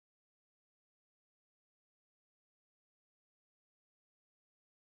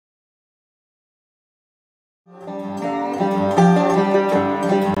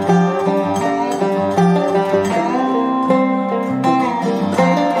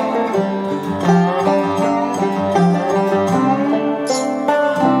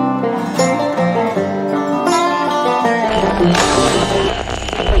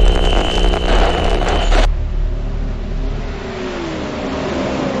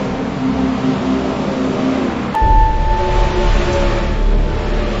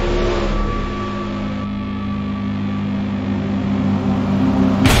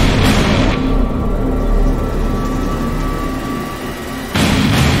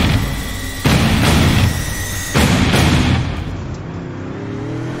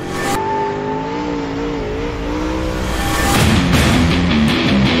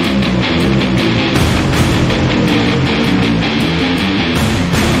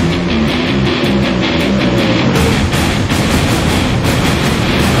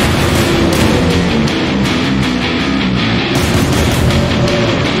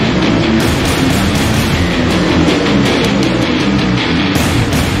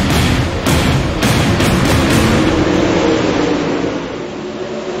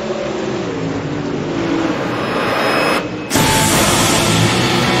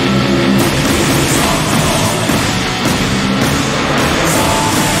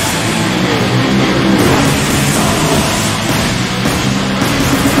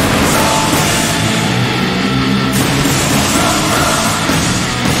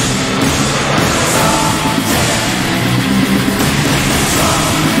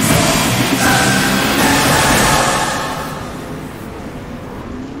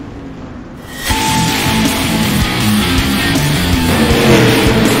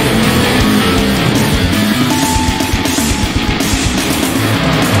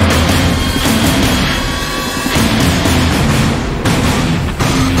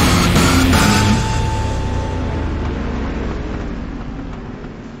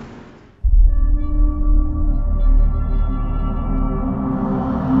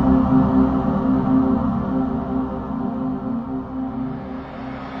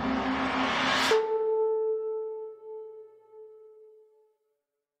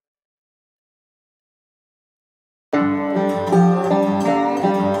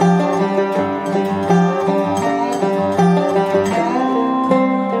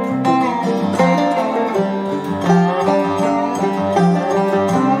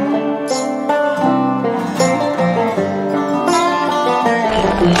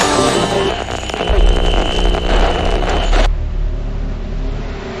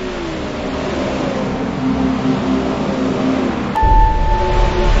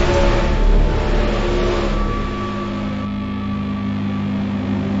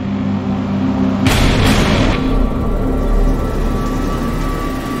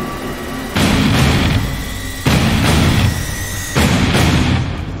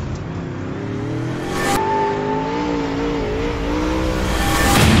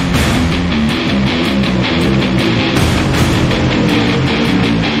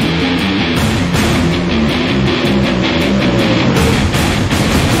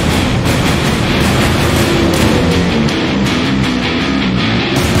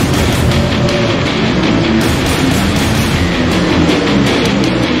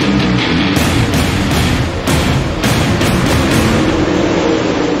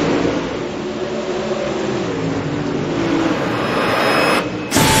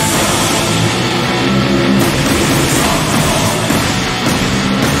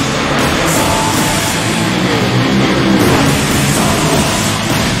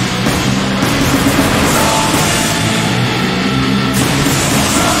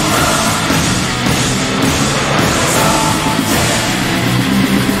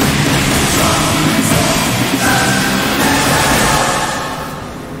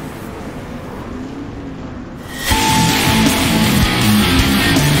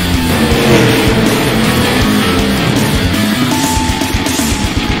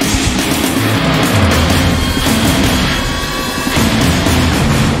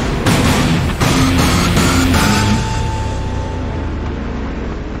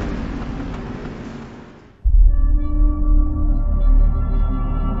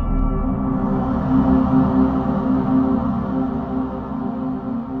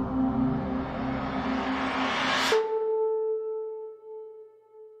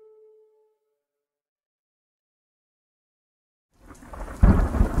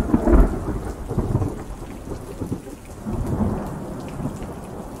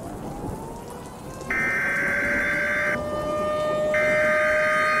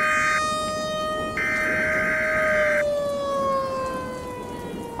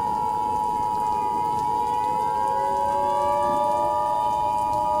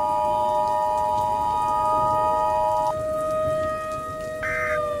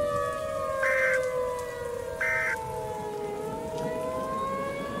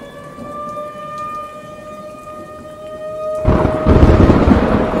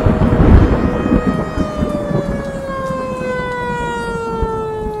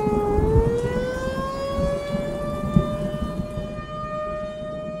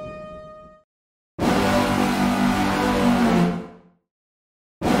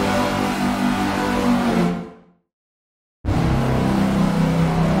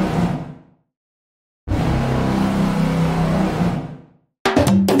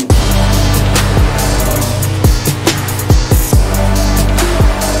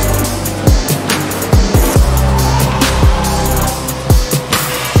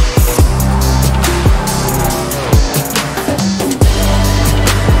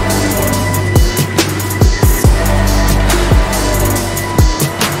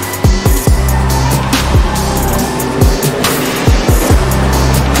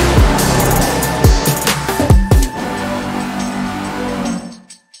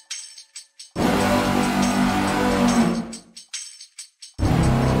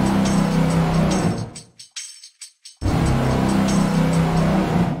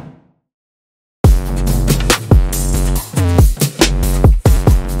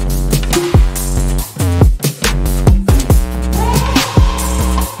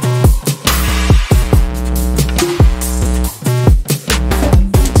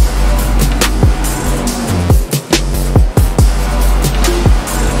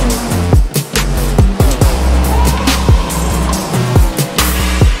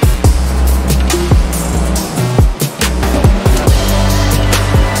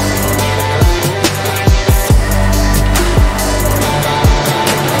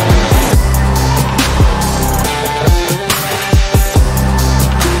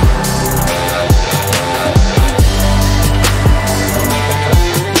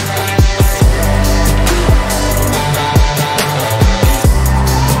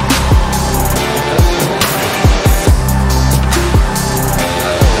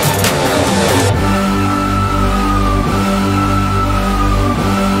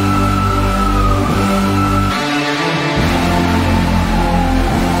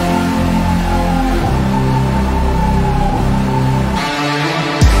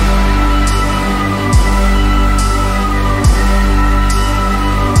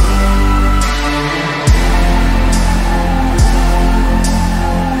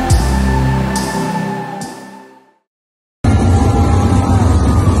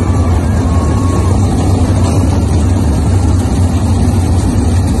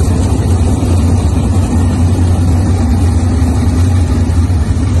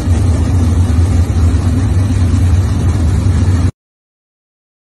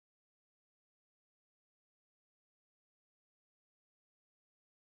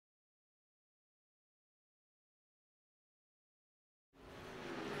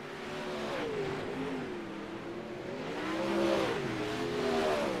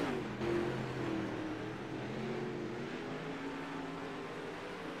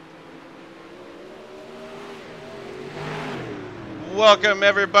Welcome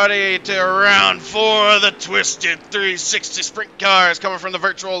everybody to round 4 of the Twisted 360 Sprint Cars coming from the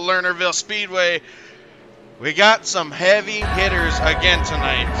virtual Lernerville Speedway. We got some heavy hitters again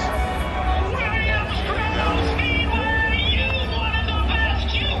tonight.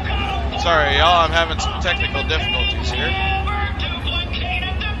 Sorry y'all, I'm having some technical difficulties here.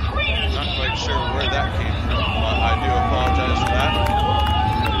 Not quite sure where that came from, but I do apologize for that.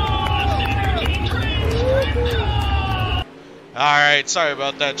 Alright, sorry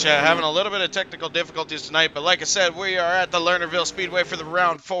about that, chat. Having a little bit of technical difficulties tonight, but like I said, we are at the Lernerville Speedway for the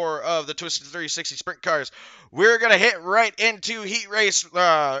round 4 of the Twisted 360 Sprint Cars. We're going to hit right into heat racing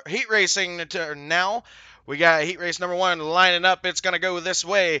now. We got heat race number 1 lining up. It's going to go this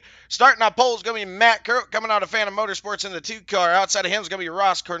way. Starting on pole is going to be Matt Croak coming out of Phantom Motorsports in the 2 car. Outside of him is going to be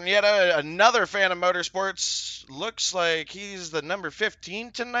Ross Cornetta, another Phantom Motorsports. Looks like he's the number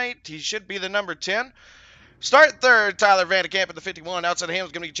 15 tonight. He should be the number 10. Start third, Tyler Vandekamp in the 51. Outside of him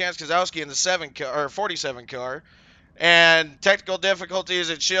is going to be Chance Kozowski in the 47 car. And technical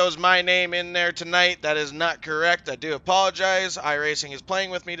difficulties, it shows my name in there tonight. That is not correct. I do apologize. iRacing is playing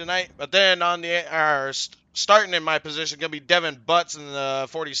with me tonight. But then on the starting in my position is going to be Devin Butts in the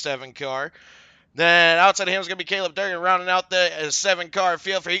 47 car. Then outside of him is going to be Caleb Durgan. Rounding out the 7-car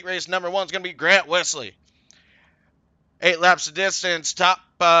field for heat race number 1 is going to be Grant Wesley. 8 laps of distance, top...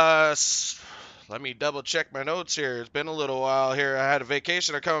 Let me double check my notes here. It's been a little while here. I had a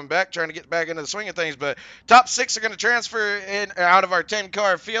vacation. I'm coming back, trying to get back into the swing of things. But top 6 are going to transfer in out of our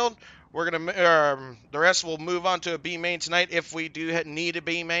 10-car field. We're going to the rest will move on to a B main tonight if we do need a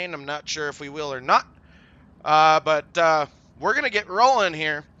B main. I'm not sure if we will or not. But we're going to get rolling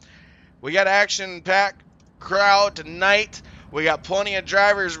here. We got action-packed crowd tonight. We got plenty of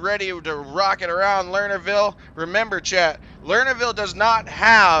drivers ready to rock it around Lernerville. Remember, chat, Lernerville does not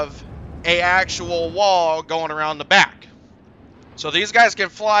have a actual wall going around the back. So these guys can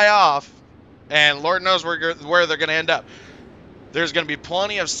fly off, and Lord knows where they're going to end up. There's going to be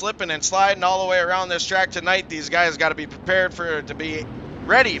plenty of slipping and sliding all the way around this track tonight. These guys got to be prepared to be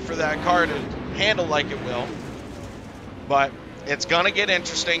ready for that car to handle like it will. But it's going to get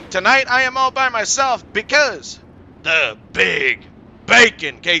interesting. Tonight I am all by myself because the big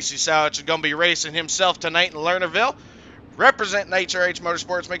bacon Casey Sowich is going to be racing himself tonight in Lernerville. Representing HRH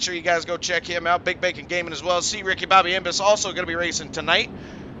Motorsports. Make sure you guys go check him out. Big Bacon Gaming as well. See Ricky Bobby Imbus also going to be racing tonight.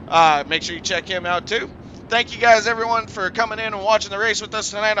 Make sure you check him out too. Thank you guys, everyone, for coming in and watching the race with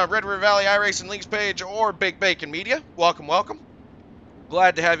us tonight on Red River Valley iRacing Leagues page or Big Bacon Media. Welcome, welcome.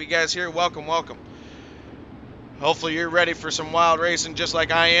 Glad to have you guys here. Welcome, welcome. Hopefully you're ready for some wild racing just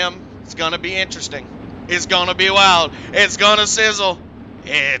like I am. It's going to be interesting. It's going to be wild. It's going to sizzle.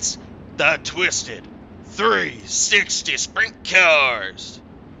 It's the Twisted 360 Sprint Cars.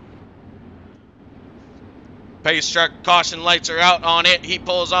 Pace truck caution lights are out on it. He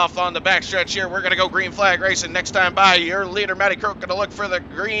pulls off on the backstretch here. We're going to go green flag racing. Next time by, your leader, Matty Croak, going to look for the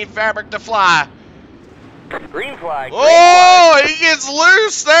green fabric to fly. Green flag. Oh, he gets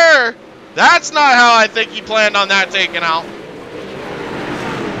loose there. That's not how I think he planned on that taking out.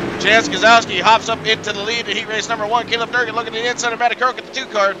 Chance Kozowski hops up into the lead in heat race number 1. Caleb Durgan looking at the inside of Matt Croak at the 2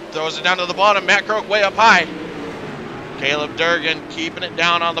 car. Throws it down to the bottom. Matt Croak way up high. Caleb Durgan keeping it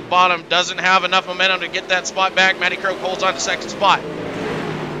down on the bottom. Doesn't have enough momentum to get that spot back. Matty Croak holds on to 2nd spot.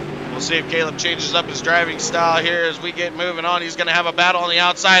 We'll see if Caleb changes up his driving style here as we get moving on. He's going to have a battle on the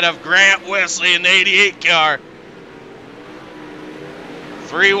outside of Grant Wesley in the 88 car.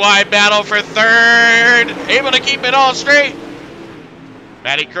 3-wide battle for 3rd. Able to keep it all straight.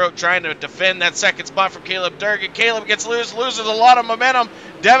 Matty Croak trying to defend that 2nd spot from Caleb Durgan. Caleb gets loose, loses a lot of momentum.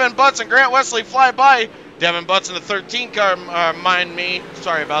 Devin Butts and Grant Wesley fly by. Devin Butts in the 13 car,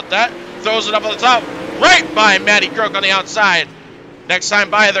 sorry about that. Throws it up on the top, right by Matty Croak on the outside. Next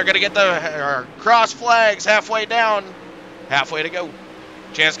time by, they're going to get the cross flags halfway down. Halfway to go.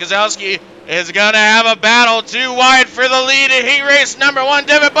 Chance Kozowski is going to have a battle 2 wide for the lead in heat race number 1.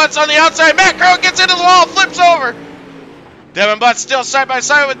 Devin Butts on the outside. Matt Croak gets into the wall, flips over. Devin Butts still side by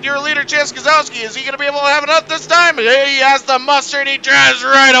side with your leader, Chance Kozowski. Is he going to be able to have enough this time? He has the mustard. He drives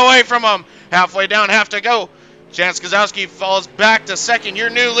right away from him. Halfway down, half to go. Chance Kozowski falls back to 2nd. Your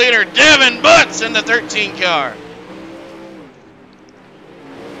new leader, Devin Butts in the 13 car.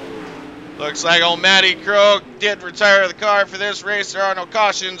 Looks like old Matty Croak did retire the car for this race. There are no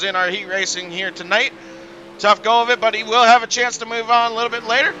cautions in our heat racing here tonight. Tough go of it, but he will have a chance to move on a little bit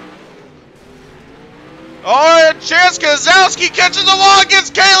later. Oh, and Chance Kozowski catches the wall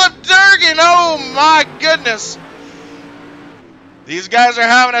against Caleb Durgan. Oh, my goodness. These guys are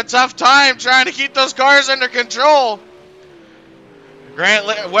having a tough time trying to keep those cars under control.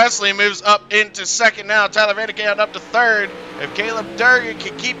 Grant Wesley moves up into second now. Tyler Vandekamp up to third. If Caleb Durgan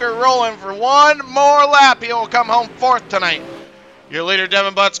can keep it rolling for one more lap, he will come home fourth tonight. Your leader,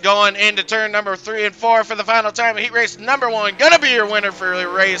 Devin Butts, going into turn number 3 and 4 for the final time. Heat race number 1, gonna be your winner for the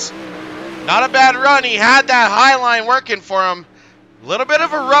race. Not a bad run. He had that high line working for him. A little bit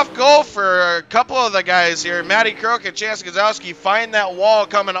of a rough goal for a couple of the guys here. Matty Croak and Chance Gazowski find that wall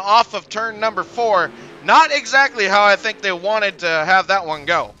coming off of turn number 4. Not exactly how I think they wanted to have that one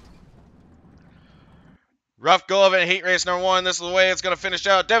go. Rough go of it in heat race number 1. This is the way it's going to finish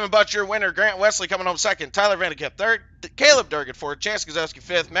out. Devin Butts, your winner. Grant Wesley coming home second. Tyler Vandekamp third. Caleb Durgan fourth. Chance Gazowski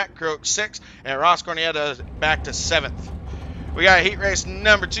fifth. Matt Croak sixth. And Ross Cornietta back to seventh. We got heat race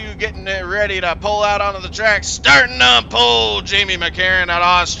number 2 getting it ready to pull out onto the track. Starting on pole, Jamie McCarron out of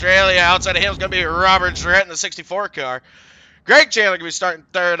Australia. Outside of him is going to be Robert Jarrett in the 64 car. Greg Chandler going to be starting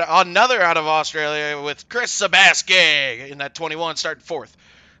third. Another out of Australia with Chris Sabaske in that 21 starting fourth.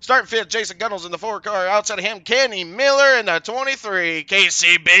 Starting fifth, Jason Gunnels in the 4 car. Outside of him, Kenny Miller in the 23.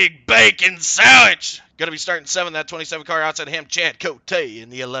 Casey Big Bacon Sandwich going to be starting 7th, that 27 car. Outside of him, Chad Cote in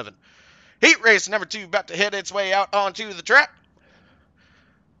the 11. Heat race number 2 about to head its way out onto the track.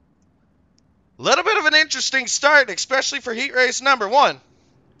 Little bit of an interesting start, especially for heat race number 1.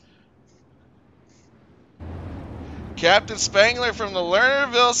 Captain Spangler from the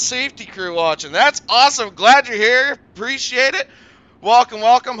Lernerville safety crew watching. That's awesome. Glad you're here. Appreciate it. Welcome,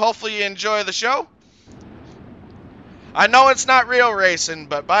 welcome. Hopefully you enjoy the show. I know it's not real racing,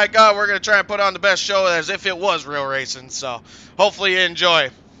 but by God, we're going to try and put on the best show as if it was real racing. So hopefully you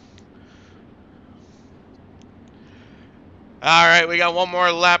enjoy. All right, we got one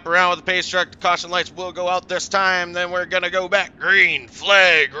more lap around with the pace truck. The caution lights will go out this time. Then we're going to go back. Green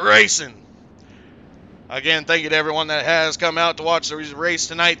flag racing. Again, thank you to everyone that has come out to watch the race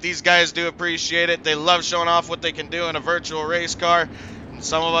tonight. These guys do appreciate it. They love showing off what they can do in a virtual race car. And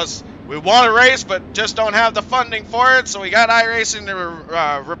some of us, we want to race, but just don't have the funding for it. So we got iRacing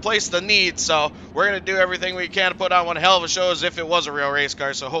to replace the need. So we're going to do everything we can to put on one hell of a show as if it was a real race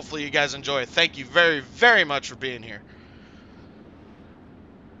car. So hopefully you guys enjoy it. Thank you very, very much for being here.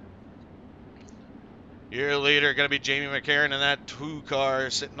 Your leader going to be Jamie McCarron in that 2 car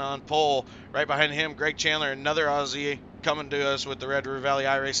sitting on pole. Right behind him, Greg Chandler, another Aussie coming to us with the Red River Valley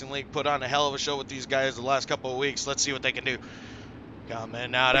iRacing League. Put on a hell of a show with these guys the last couple of weeks. Let's see what they can do.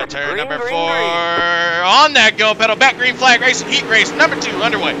 Coming out at turn number 4. On that go pedal, back green flag racing, heat race number 2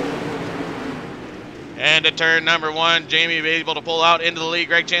 underway. And at turn number 1, Jamie able to pull out into the lead.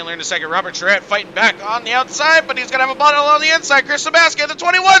 Greg Chandler in the second. Robert Charette fighting back on the outside, but he's going to have a bottle on the inside. Chris Sabaske at the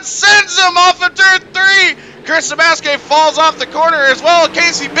 21 sends him off of turn 3. Chris Sabaske falls off the corner as well.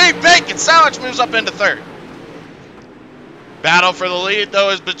 Casey Big Bacon Sandwich moves up into third. Battle for the lead,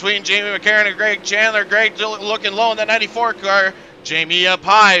 though, is between Jamie McCarron and Greg Chandler. Greg looking low in the 94 car. Jamie up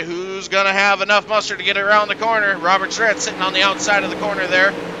high. Who's going to have enough muster to get around the corner? Robert Charette sitting on the outside of the corner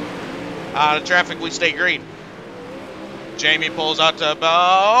there. Out of traffic, we stay green. Jamie pulls out to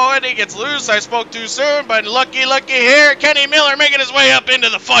bow, and he gets loose. I spoke too soon, but looky here. Kenny Miller making his way up into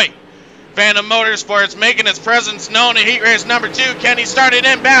the fight. Phantom Motorsports making its presence known in heat race number 2. Kenny started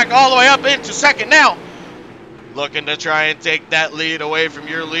in back all the way up into second now. Looking to try and take that lead away from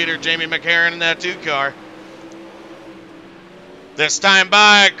your leader, Jamie McCarron, in that 2 car. This time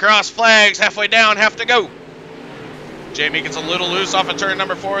by, cross flags, halfway down, have to go. Jamie gets a little loose off of turn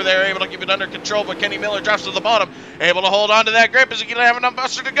number 4 there, able to keep it under control, but Kenny Miller drops to the bottom, able to hold on to that grip. Is he going to have enough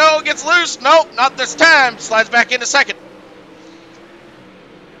buster to go? Gets loose. Nope, not this time. Slides back into second.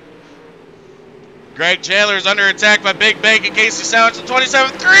 Greg Chandler's under attack by Big Bacon. Casey Sandwich at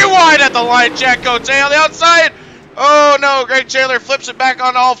 27, 3 wide at the line. Jack Cote on the outside. Oh no, Greg Chandler flips it back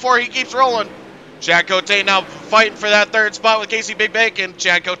on all 4. He keeps rolling. Chad Cote now fighting for that 3rd spot with Casey Big Bacon.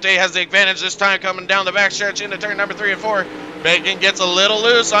 Chad Cote has the advantage this time coming down the backstretch into turn number 3 and 4. Bacon gets a little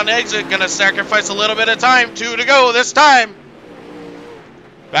loose on exit. Going to sacrifice a little bit of time. 2 to go this time.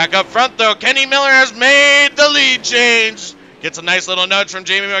 Back up front though. Kenny Miller has made the lead change. Gets a nice little nudge from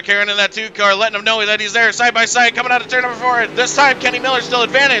Jamie McCarron in that 2 car, letting him know that he's there side by side coming out of turn number 4. This time Kenny Miller still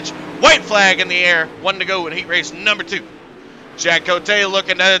advantage. White flag in the air. 1 to go in heat race number 2. Chad Cote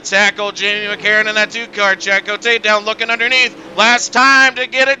looking to tackle Jamie McCarron in that 2 car. Chad Cote down looking underneath. Last time to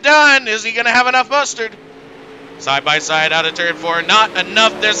get it done. Is he going to have enough mustard? Side by side out of turn 4. Not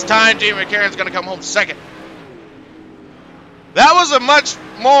enough this time. Jamie McCarron's going to come home second. That was a much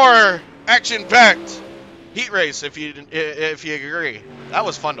more action-packed heat race, if you agree. That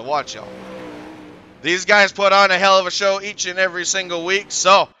was fun to watch, y'all. These guys put on a hell of a show each and every single week,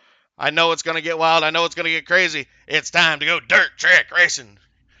 so I know it's going to get wild. I know it's going to get crazy. It's time to go dirt track racing.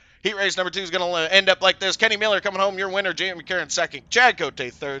 Heat race number 2 is going to end up like this. Kenny Miller coming home, your winner. Jamie McCarron second. Chad Cote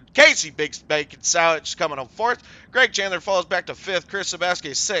third. Casey Big Bacon Sandwich coming home fourth. Greg Chandler falls back to fifth. Chris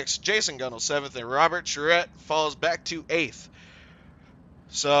Sabaski sixth. Jason Gunnell seventh. And Robert Charette falls back to eighth.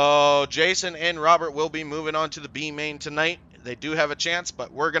 So Jason and Robert will be moving on to the B main tonight. They do have a chance,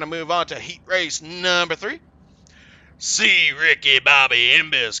 but we're going to move on to heat race number 3. See Ricky Bobby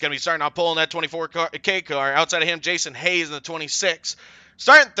Imbus. Going to be starting off pulling that 24K car. Outside of him, Jason Hayes in the 26.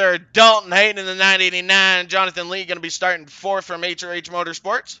 Starting third, Dalton Hayden in the 989. Jonathan Lee going to be starting fourth from HRH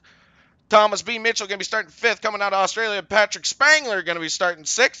Motorsports. Thomas B. Mitchell going to be starting fifth coming out of Australia. Patrick Spangler going to be starting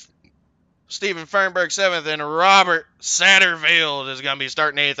sixth. Stephen Fernberg seventh. And Robert Satterfield is going to be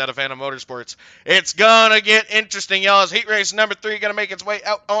starting eighth out of Phantom Motorsports. It's going to get interesting, y'all. As heat race number 3 going to make its way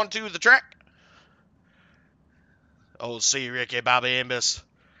out onto the track. Old C. Ricky Bobby Imbus.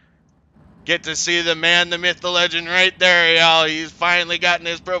 Get to see the man, the myth, the legend right there, y'all. He's finally gotten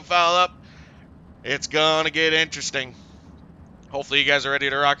his profile up. It's going to get interesting. Hopefully you guys are ready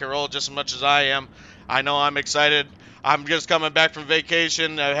to rock and roll just as much as I am. I know I'm excited. I'm just coming back from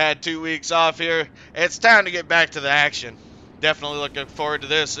vacation. I've had 2 weeks off here. It's time to get back to the action. Definitely looking forward to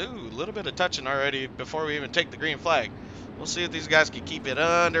this. Ooh, a little bit of touching already before we even take the green flag. We'll see if these guys can keep it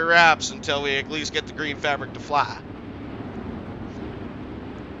under wraps until we at least get the green fabric to fly.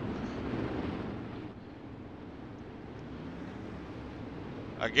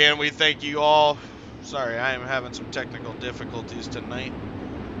 Again, we thank you all. Sorry, I am having some technical difficulties tonight.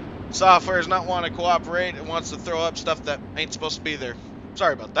 Software is not wanting to cooperate. It wants to throw up stuff that ain't supposed to be there.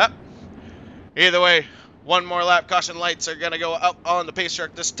 Sorry about that. Either way, one more lap. Caution lights are going to go up on the pace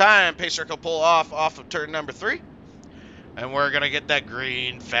truck this time. Pace truck will pull off of turn number 3. And we're going to get that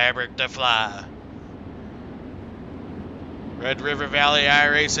green fabric to fly. Red River Valley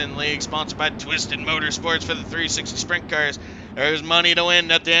iRacing League, sponsored by Twisted Motorsports for the 360 Sprint Cars. There's money to win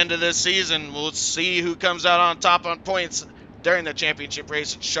at the end of this season. We'll see who comes out on top on points during the championship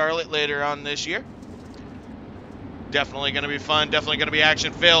race at Charlotte later on this year. Definitely going to be fun. Definitely going to be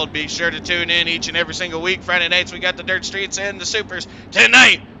action-filled. Be sure to tune in each and every single week. Friday nights, we got the Dirt Streets and the Supers.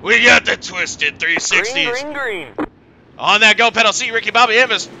 Tonight, we got the Twisted 360s. Green, green, green. On that go pedal, see Ricky Bobby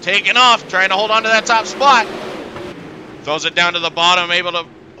Imbus taking off, trying to hold on to that top spot. Throws it down to the bottom, able to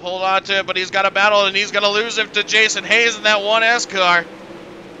hold on to it, but he's got a battle, and he's going to lose it to Jason Hayes in that 1S car.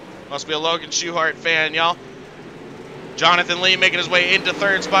 Must be a Logan Schuhart fan, y'all. Jonathan Lee making his way into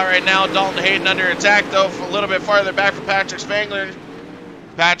third spot right now. Dalton Hayden under attack, though, a little bit farther back from Patrick Spangler.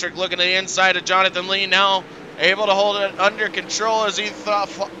 Patrick looking to the inside of Jonathan Lee now, able to hold it under control as he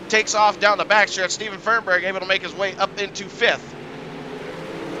takes off down the backstretch. Stephen Fernberg able to make his way up into fifth.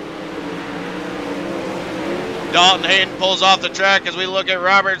 Dalton Hayden pulls off the track as we look at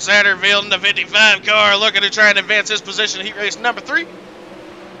Robert Satterfield in the 55 car, looking to try and advance his position in heat race number 3.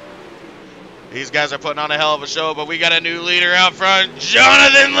 These guys are putting on a hell of a show, but we got a new leader out front,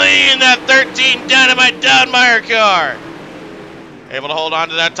 Jonathan Lee in that 13 Dynamite Downmeyer car. Able to hold on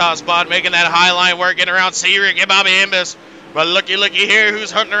to that top spot, making that high line work, getting around Rick and Bobby Imbus. But looky here,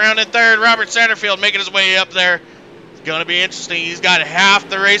 who's hunting around in third? Robert Satterfield making his way up there. It's going to be interesting. He's got half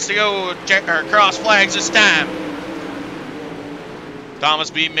the race to go, cross flags this time.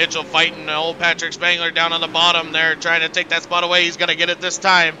 Thomas B. Mitchell fighting old Patrick Spangler down on the bottom there, trying to take that spot away. He's going to get it this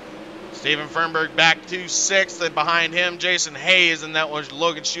time. Stephen Fernberg back to 6th, and behind him, Jason Hayes, and that was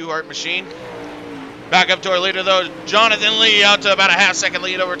Logan Schuhart machine. Back up to our leader, though, Jonathan Lee out to about a half-second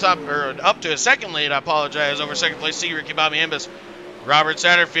lead over top, or up to a second lead, I apologize, over second place, C. Ricky Bobby Imbus. Robert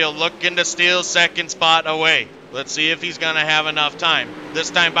Satterfield looking to steal second spot away. Let's see if he's going to have enough time. This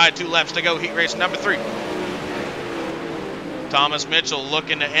time by 2 laps to go, heat race number 3. Thomas Mitchell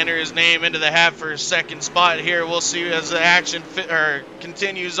looking to enter his name into the hat for his second spot here. We'll see as the action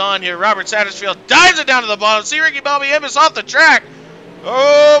continues on here. Robert Satterfield dives it down to the bottom. See Ricky Bobby Imbus off the track.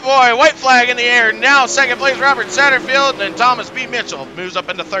 Oh boy, white flag in the air. Now second place Robert Satterfield, and Thomas B. Mitchell moves up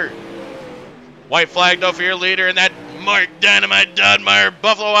into third. White flag though for your leader in that Mark Dynamite Dodmeyer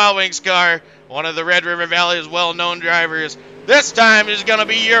Buffalo Wild Wings car. One of the Red River Valley's well-known drivers. This time is going to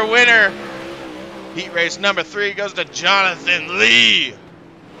be your winner. Heat race number 3 goes to Jonathan Lee.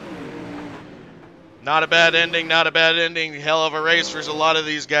 Not a bad ending, not a bad ending. Hell of a race for a lot of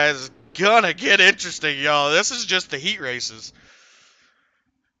these guys. Gonna get interesting, y'all. This is just the heat races.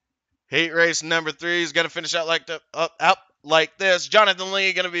 Heat race number 3 is gonna finish out like this. Jonathan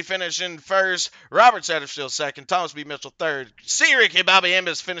Lee gonna be finishing first. Robert Satterfield second. Thomas B. Mitchell third. C. Ricky Bobby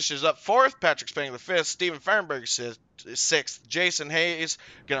Imbus finishes up 4th. Patrick Spangler 5th. Stephen Fernberg 6th. Jason Hayes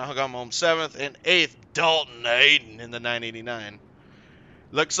gonna come home 7th, and 8th Dalton Hayden in the 989.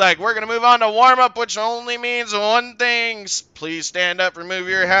 Looks like we're going to move on to warm-up, which only means one thing. Please stand up, remove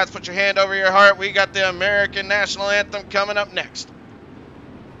your hats, put your hand over your heart. We got the American National Anthem coming up next.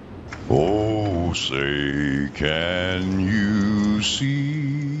 Oh, say, can you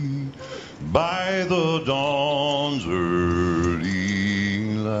see by the dawn's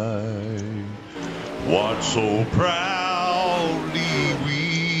early light what so proudly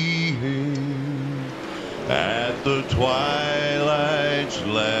we hailed at the twilight's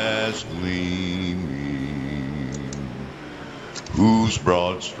last gleaming, whose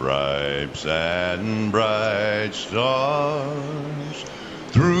broad stripes and bright stars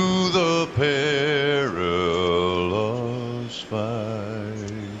through the perilous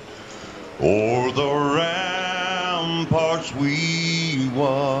fight o'er the ramparts we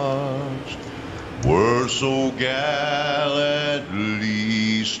watched were so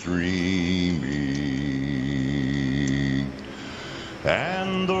gallantly streaming,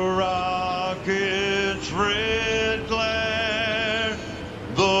 and the rocket's red glare,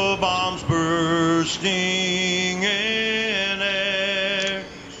 the bombs bursting in air,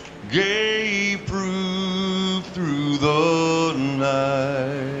 gave proof through the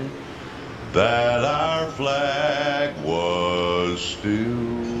night that our flag was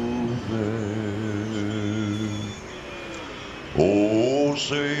still there. Oh,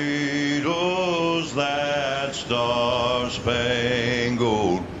 say does that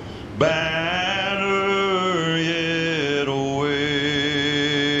star-spangled banner yet wave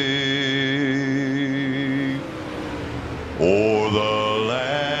o'er the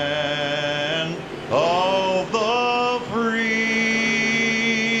land of the free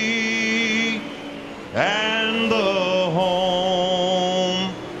and the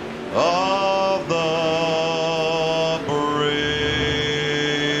home of the brave.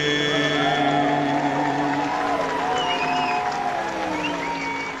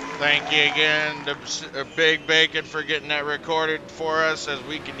 Thank you again to Big Bacon for getting that recorded for us, as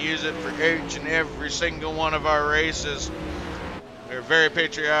we can use it for each and every single one of our races. We're very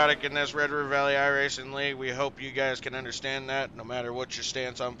patriotic in this Red River Valley iRacing League. We hope you guys can understand that. No matter what your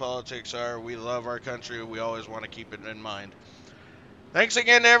stance on politics are, we love our country. We always want to keep it in mind. Thanks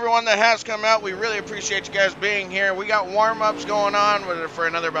again to everyone that has come out. We really appreciate you guys being here. We got warm-ups going on for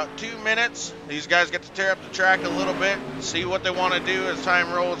another about 2 minutes. These guys get to tear up the track a little bit, see what they want to do as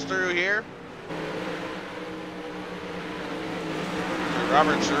time rolls through here.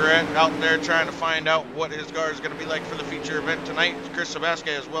 Robert Charette out there trying to find out what his car is going to be like for the feature event tonight. Chris Sabasque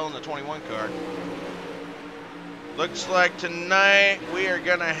as well in the 21 car. Looks like tonight we are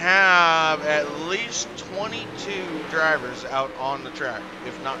going to have at least 22 drivers out on the track,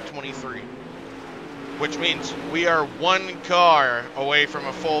 if not 23. Which means we are one car away from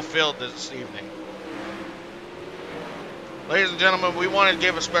a full field this evening. Ladies and gentlemen, we want to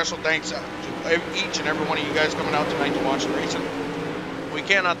give a special thanks out to each and every one of you guys coming out tonight to watch the racing. We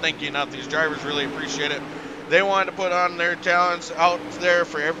cannot thank you enough. These drivers really appreciate it. They wanted to put on their talents out there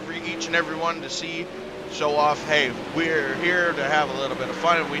for each and every one to see, show off. Hey, we're here to have a little bit of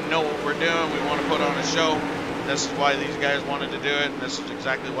fun. We know what we're doing. We want to put on a show. This is why these guys wanted to do it, and this is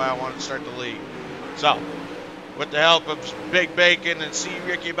exactly why I wanted to start the league. So, with the help of Big Bacon and C.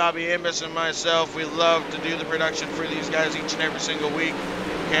 Ricky, Bobby Imbus, and myself, we love to do the production for these guys each and every single week.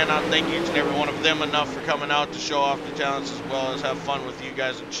 Cannot thank each and every one of them enough for coming out to show off the talents as well as have fun with you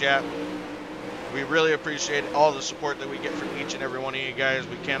guys in chat. We really appreciate all the support that we get from each and every one of you guys.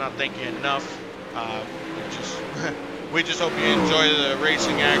 We cannot thank you enough. We just hope you enjoy the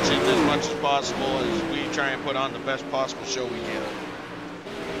racing action as much as possible as we try and put on the best possible show we can.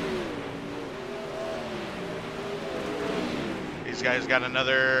 These guys got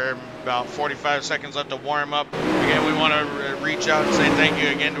another about 45 seconds left to warm up. Again, we want to reach out and say thank you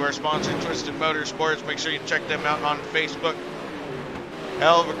again to our sponsor, Twisted Motorsports. Make sure you check them out on Facebook.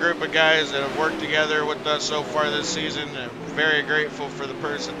 Hell of a group of guys that have worked together with us so far this season. I'm very grateful for the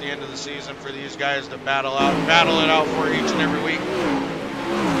purse at the end of the season for these guys to battle it out for each and every week.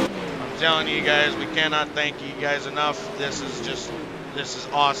 I'm telling you guys, we cannot thank you guys enough. This is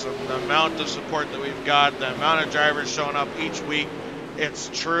awesome. The amount of support that we've got, the amount of drivers showing up each week, it's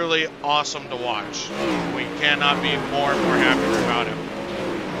truly awesome to watch. We cannot be more and more happy about it.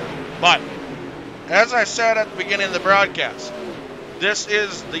 But, as I said at the beginning of the broadcast, this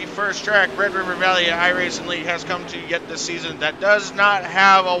is the first track Red River Valley iRacing League has come to yet this season that does not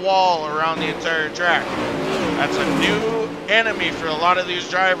have a wall around the entire track. That's a new enemy for a lot of these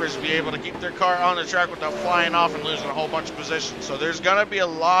drivers to be able to keep their car on the track without flying off and losing a whole bunch of positions. So there's going to be a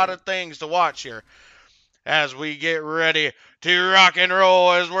lot of things to watch here as we get ready to rock and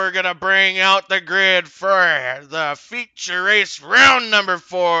roll as we're going to bring out the grid for the feature race round number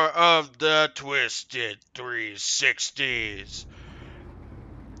 4 of the Twisted 360s.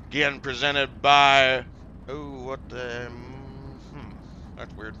 Again, presented by... Oh, what the...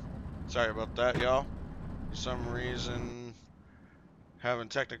 That's weird. Sorry about that, y'all. For some reason, having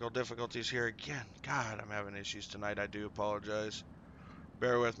technical difficulties here again. God, I'm having issues tonight. I do apologize.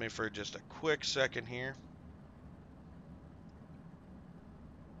 Bear with me for just a quick second here.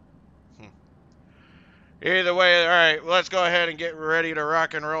 Either way, all right, let's go ahead and get ready to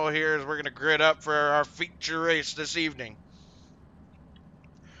rock and roll here as we're going to grid up for our feature race this evening.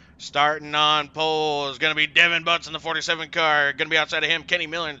 Starting on pole is going to be Devin Butts in the 47 car. Going to be outside of him, Kenny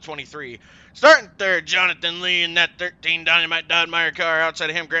Miller in the 23. Starting third, Jonathan Lee in that 13 Dynamite Dodmeyer car. Outside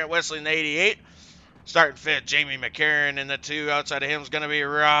of him, Grant Wesley in the 88. Starting fifth, Jamie McCarron in the 2. Outside of him is going to be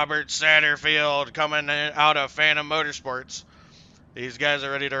Robert Satterfield coming out of Phantom Motorsports. These guys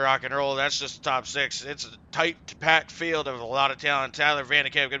are ready to rock and roll. That's just the top 6. It's a tight, packed field of a lot of talent. Tyler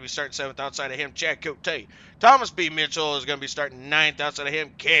Vandekamp going to be starting 7th. Outside of him, Chad Cote. Thomas B. Mitchell is going to be starting 9th. Outside of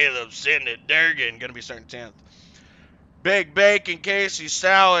him, Caleb Sidney Durgan going to be starting 10th. Big Bacon Casey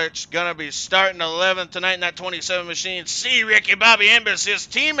Sowich going to be starting 11th tonight in that 27 machine. C. Ricky Bobby Imbus, his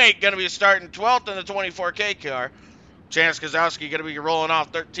teammate, going to be starting 12th in the 24K car. Chance Kozowski going to be rolling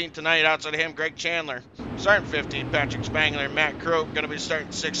off 13th tonight. Outside of him, Greg Chandler. Starting 15th, Patrick Spangler. Matt Croak going to be starting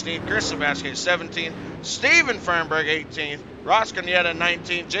 16th. Chris Sebastian 17th. Steven Fernberg 18th. Ross Cuneta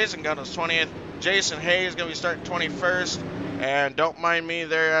 19th. Jason Gunnels 20th. Jason Hayes going to be starting 21st. And don't mind me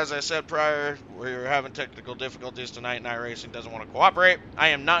there, as I said prior, we're having technical difficulties tonight and iRacing doesn't want to cooperate. I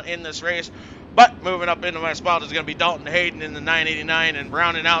am not in this race. But moving up into my spot is going to be Dalton Hayden in the 989 and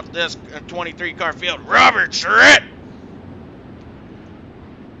rounding out this 23 car field, Robert Schritt.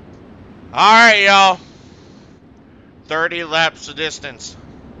 Alright, y'all. 30 laps of distance.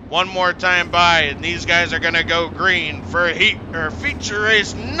 One more time by, and these guys are going to go green for feature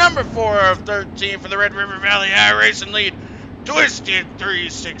race number 4 of 13 for the Red River Valley iRacing Lead Twisted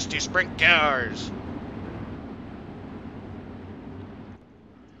 360 Sprint Cars.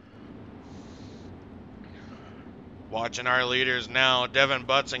 Watching our leaders now, Devin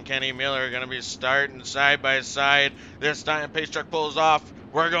Butts and Kenny Miller are going to be starting side by side. This time, pace truck pulls off.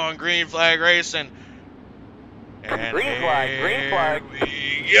 We're going green flag racing. And green flag.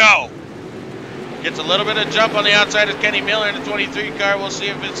 We go. Gets a little bit of jump on the outside of Kenny Miller in the 23 car. We'll see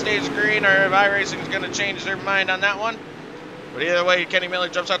if it stays green or if iRacing is going to change their mind on that one. But either way, Kenny Miller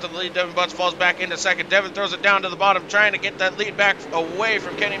jumps out to the lead. Devin Butts falls back into second. Devin throws it down to the bottom, trying to get that lead back away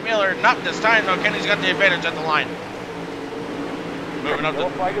from Kenny Miller. Not this time, though. Kenny's got the advantage at the line. Moving up to...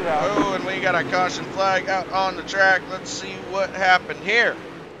 Oh, and we got a caution flag out on the track. Let's see what happened here.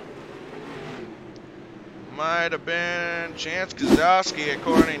 Might have been Chance Kozowski,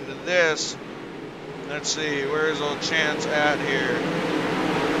 according to this. Let's see, where's old Chance at here?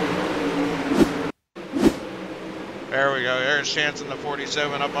 There we go, there's Chance in the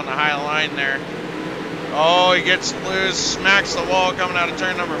 47 up on the high line there. Oh, he gets loose, smacks the wall coming out of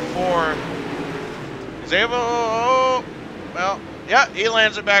turn number 4. He's able, oh, well, yeah, he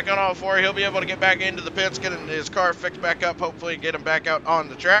lands it back on all 4. He'll be able to get back into the pits, get his car fixed back up, hopefully get him back out on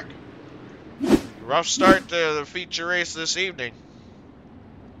the track. Rough start to the feature race this evening.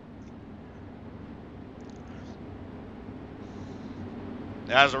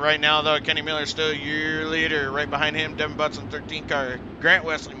 As of right now, though, Kenny Miller still your leader. Right behind him, Devin Butts in 13 car. Grant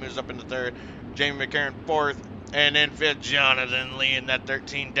Wesley moves up into 3rd. Jamie McCarron 4th. And then 5th, Jonathan Lee in that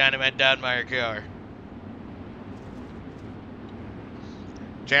 13 Dynamite Dodmeyer car.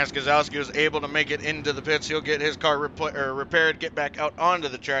 Chance Kozowski was able to make it into the pits. He'll get his car repaired, get back out onto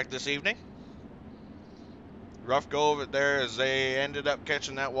the track this evening. Rough go of it there as they ended up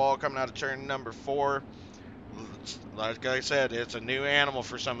catching that wall coming out of turn number 4. Like I said, it's a new animal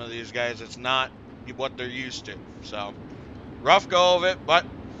for some of these guys. It's not what they're used to. So, rough go of it, but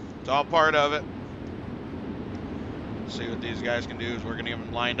it's all part of it. See what these guys can do is we're going to get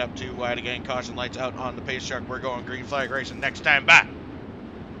them lined up too wide again. Caution lights out on the pace truck. We're going green flag racing next time back.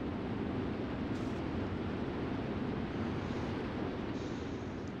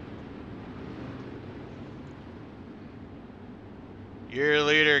 Your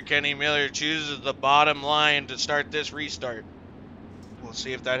leader, Kenny Miller, chooses the bottom line to start this restart. We'll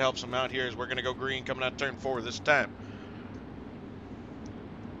see if that helps him out here as we're going to go green coming out turn 4 this time.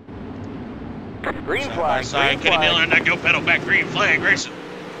 Green side flag. by side, Green Kenny flag. Miller and that go pedal back, green flag racing.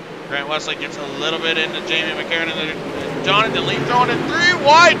 Grant Wesley gets a little bit into Jamie McCarron and Jonathan Lee throwing it 3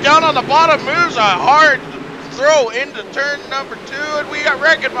 wide down on the bottom, moves a hard throw into turn number 2, and we got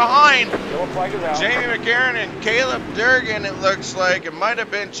wrecking behind. Yellow flag is out. Jamie McCarran and Caleb Durgan, it looks like. It might have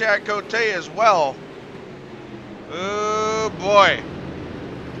been Chad Cote as well. Oh, boy.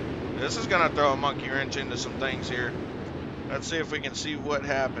 This is going to throw a monkey wrench into some things here. Let's see if we can see what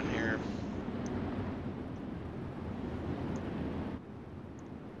happened here.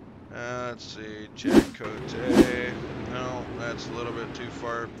 Let's see, Chad Cote. No, that's a little bit too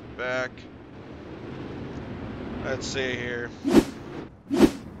far back. Let's see here.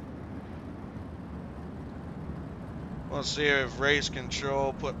 We'll see if race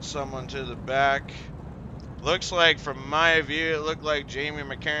control put someone to the back. Looks like, from my view, it looked like Jamie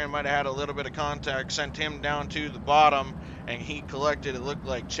McCarran might have had a little bit of contact, sent him down to the bottom, and he collected, it looked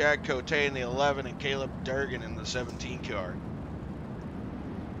like Chad Cote in the 11 and Caleb Durgan in the 17 car.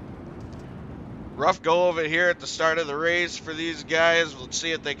 Rough go of it here at the start of the race for these guys. Let's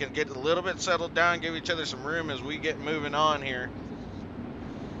see if they can get a little bit settled down, give each other some room as we get moving on here.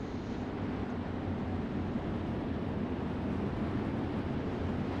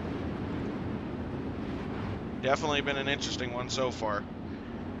 Definitely been an interesting one so far.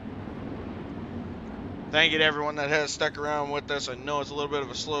 Thank you to everyone that has stuck around with us. I know it's a little bit of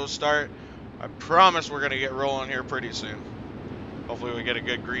a slow start. I promise we're going to get rolling here pretty soon. Hopefully we get a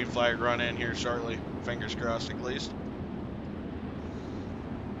good green flag run in here shortly. Fingers crossed at least.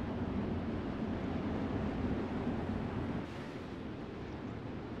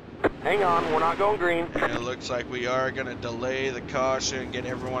 Hang on, we're not going green. And it looks like we are going to delay the caution, get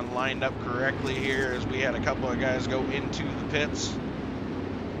everyone lined up correctly here as we had a couple of guys go into the pits.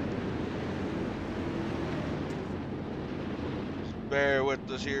 Just bear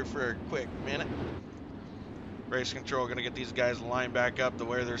with us here for a quick minute. Race control going to get these guys lined back up to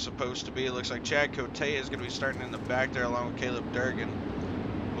where they're supposed to be. It looks like Chad Cote is going to be starting in the back there along with Caleb Durgan.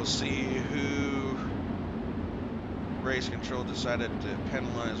 We'll see who race control decided to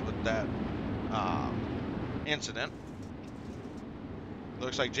penalize with that incident.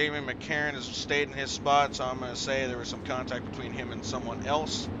 Looks like Jamie McCarran has stayed in his spot, so I'm going to say there was some contact between him and someone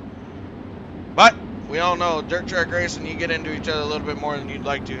else. But we all know dirt track racing, you get into each other a little bit more than you'd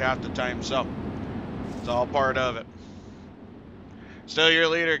like to half the time, so it's all part of it. Still your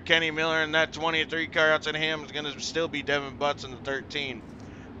leader, Kenny Miller, in that 23 car. Outside of him is going to still be Devin Butts in the 13.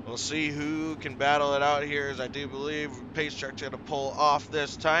 We'll see who can battle it out here, as I do believe Pace Truck's going to pull off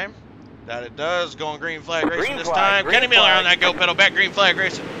this time. That it does. Going green flag racing this time. Kenny Miller on that go pedal back, green flag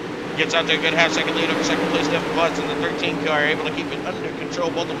racing. Gets out there a good half-second lead over second place. Devin Butts in the 13 car, able to keep it under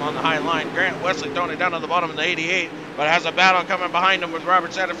control. Both of them on the high line. Grant Wesley throwing it down on the bottom in the 88, but has a battle coming behind him with Robert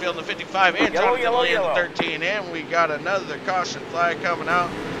Satterfield in the 55 and Jonathan Lee in the 13. And we got another caution flag coming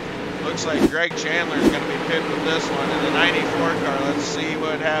out. Looks like Greg Chandler is going to be pinned with this one in the 94 car. Let's see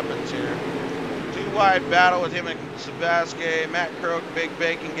what happens here. Two-wide battle with him and Sebastian. Matt Croak, Big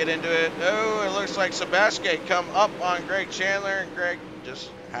Bay can get into it. Oh, it looks like Sebastian come up on Greg Chandler, and Greg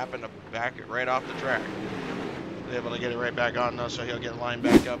just happened to back it right off the track. Able to get it right back on though, so he'll get lined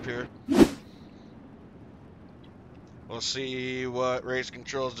back up here. We'll see what race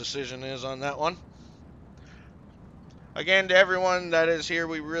control's decision is on that one. Again, to everyone that is here,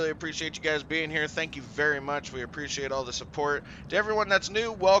 we really appreciate you guys being here. Thank you very much. We appreciate all the support. To everyone that's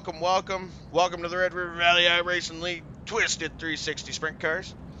new, welcome, welcome. Welcome to the Red River Valley iRacing League Twisted 360 Sprint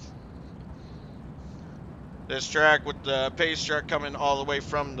Cars. This track with the pace truck coming all the way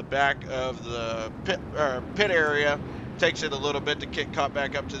from the back of the pit area takes it a little bit to get caught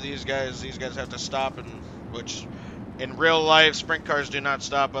back up to these guys. These guys have to stop, and which in real life sprint cars do not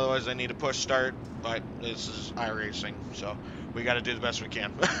stop, otherwise they need a push start. But this is iRacing, so we got to do the best we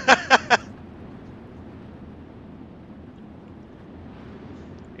can.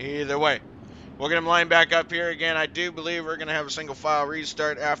 Either way, we'll get them lined back up here again. I do believe we're going to have a single file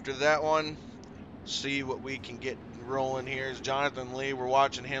restart after that one. See what we can get rolling here. Is Jonathan Lee. We're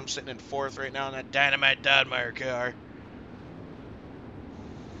watching him sitting in fourth right now in that Dynamite Dodmeyer car.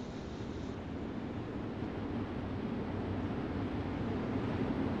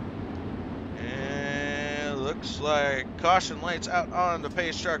 And looks like caution lights out on the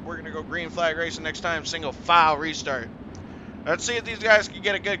pace truck. We're going to go green flag racing next time. Single file restart. Let's see if these guys can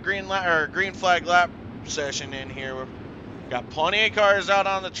get a good green flag lap session in here. We've got plenty of cars out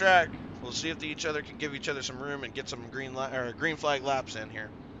on the track. We'll see if each other can give each other some room and get some green flag laps in here.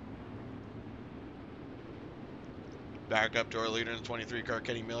 Back up to our leader in the 23 car,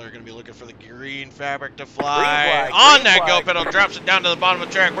 Kenny Miller, going to be looking for the green fabric to fly. On that go pedal, drops it down to the bottom of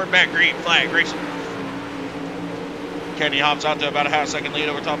the track. We're back green flag racing. Kenny hops out to about a half-second lead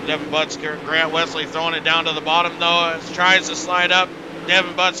over top of Devin Butts. Grant Wesley throwing it down to the bottom though. Tries to slide up.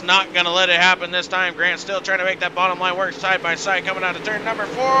 Devin Butt's not going to let it happen this time. Grant still trying to make that bottom line work side by side. Coming out of turn number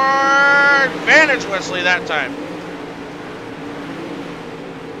 4. Advantage Wesley that time.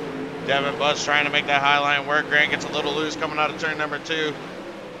 Devin Butt's trying to make that high line work. Grant gets a little loose coming out of turn number 2.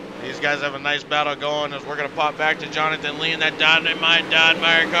 These guys have a nice battle going as we're going to pop back to Jonathan Lee, and that Dynamite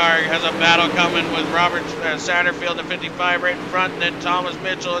Meyer car has a battle coming with Robert Satterfield in 55 right in front, and then Thomas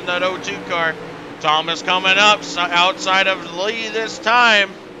Mitchell in that 02 car. Thomas coming up outside of Lee this time.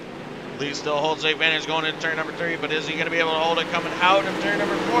 Lee still holds the advantage going into turn number 3, but is he going to be able to hold it coming out of turn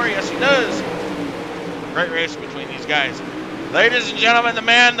number 4? Yes, he does. Great race between these guys. Ladies and gentlemen, the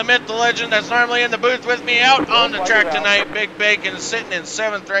man, the myth, the legend that's normally in the booth with me out on the track tonight, Big Bacon, sitting in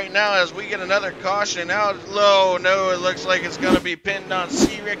 7th right now as we get another caution out low. No, it looks like it's going to be pinned on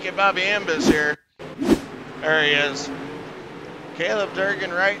C. Ricky Bobby Ambus here. There he is. Caleb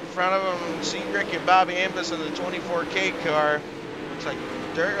Durgan right in front of him. C. Ricky Bobby Ambus in the 24K car. Looks like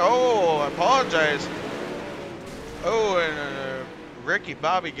Durgan. Oh, I apologize. Oh, and Ricky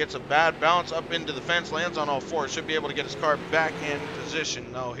Bobby gets a bad bounce up into the fence, lands on all 4. Should be able to get his car back in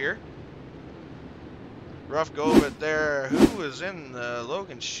position now here. Rough go of it there. Who was in the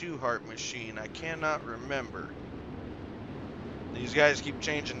Logan Schuhart machine? I cannot remember. These guys keep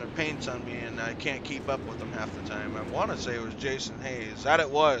changing their paints on me, and I can't keep up with them half the time. I want to say it was Jason Hayes. That it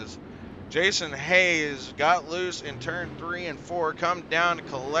was. Jason Hayes got loose in turn 3 and 4, come down to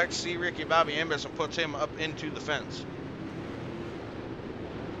collect C. Ricky Bobby Ambus and puts him up into the fence.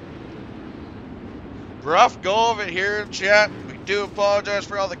 Rough go of it here, chat. We do apologize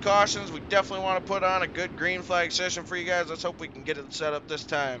for all the cautions. We definitely want to put on a good green flag session for you guys. Let's hope we can get it set up this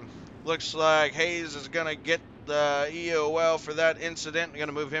time. Looks like Hayes is going to get the EOL for that incident. We're going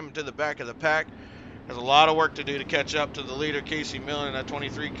to move him to the back of the pack. There's a lot of work to do to catch up to the leader, Casey Miller, in that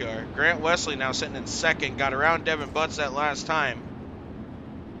 23 car. Grant Wesley now sitting in 2nd. Got around Devin Butts that last time.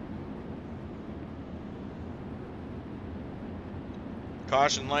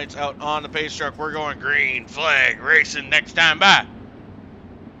 Caution lights out on the pace truck. We're going green flag racing next time by.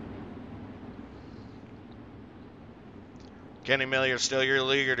 Kenny Miller still your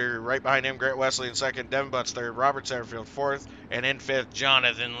leader. Right behind him, Grant Wesley in 2nd. Devin Butts 3rd. Robert Satterfield 4th. And in 5th,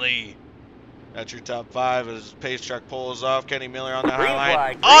 Jonathan Lee. That's your top 5 as pace truck pulls off. Kenny Miller on the high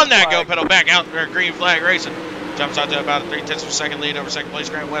line. On that go pedal back out there. Green flag racing. Jumps out to about a 3/10 of a second lead over 2nd place.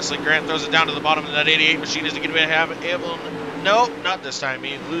 Grant Wesley. Grant throws it down to the bottom of that 88 machine. Is he going to be able? Nope, not this time.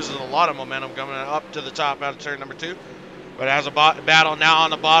 He loses a lot of momentum coming up to the top out of turn number 2. But has a battle now on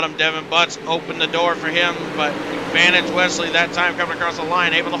the bottom. Devin Butts opened the door for him, but advantage Wesley that time coming across the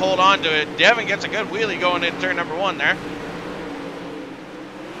line, able to hold on to it. Devin gets a good wheelie going in turn number 1 there.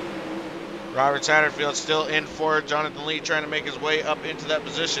 Robert Satterfield still in for it. Jonathan Lee trying to make his way up into that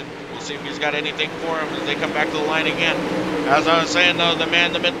position. We'll see if he's got anything for him as they come back to the line again. As I was saying, though, the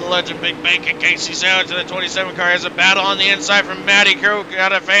man, the myth, the legend, Big Bacon, Casey Sandwich in the 27 car has a battle on the inside from Matty Croak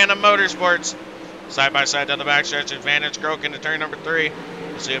out of Phantom Motorsports. Side by side down the backstretch, advantage Croak into turn number 3.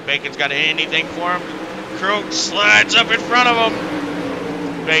 We'll see if Bacon's got anything for him. Croak slides up in front of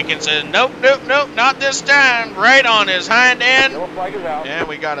him. Bacon says, nope, nope, nope, not this time. Right on his hind end. Yellow flag is out. And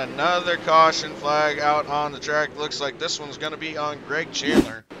we got another caution flag out on the track. Looks like this one's going to be on Greg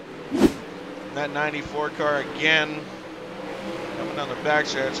Chandler. That 94 car again. Coming down the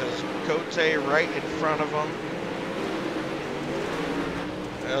backstretch has Cote right in front of him.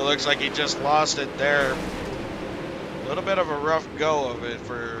 It looks like he just lost it there. A little bit of a rough go of it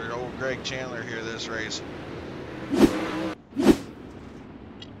for old Greg Chandler here this race.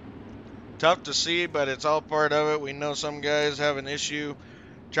 Tough to see, but it's all part of it. We know some guys have an issue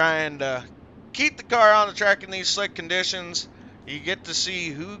trying to keep the car on the track in these slick conditions. You get to see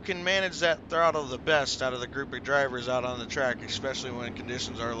who can manage that throttle the best out of the group of drivers out on the track, especially when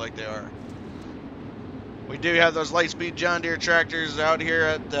conditions are like they are. We do have those Lightspeed John Deere tractors out here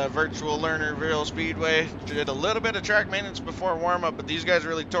at the virtual Lernerville Speedway. Did a little bit of track maintenance before warm-up, but these guys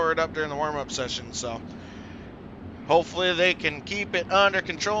really tore it up during the warm-up session, so hopefully they can keep it under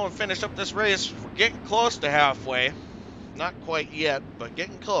control and finish up this race. We're getting close to halfway. Not quite yet, but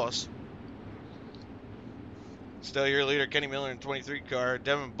getting close. Still your leader, Kenny Miller in 23 car.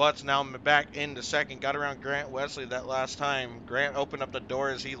 Devin Butts now back into 2nd. Got around Grant Wesley that last time. Grant opened up the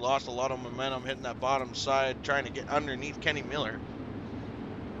door as he lost a lot of momentum, hitting that bottom side, trying to get underneath Kenny Miller.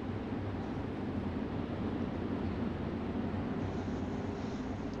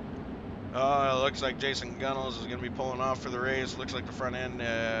 It looks like Jason Gunnels is going to be pulling off for the race. Looks like the front end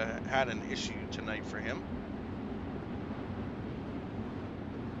had an issue tonight for him.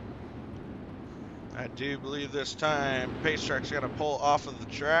 I do believe this time pace track's going to pull off of the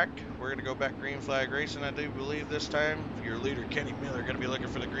track. We're going to go back green flag racing. I do believe this time your leader Kenny Miller going to be looking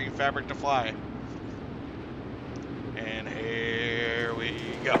for the green fabric to fly. And here we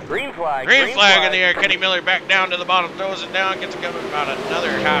go. Green flag. Green flag in the air. Kenny Miller back down to the bottom, throws it down, gets about another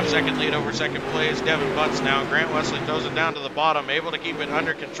half-second lead over second place. Devin Butts now. Grant Wesley throws it down to the bottom, able to keep it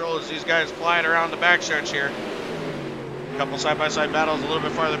under control as these guys fly it around the backstretch here. A couple side-by-side battles a little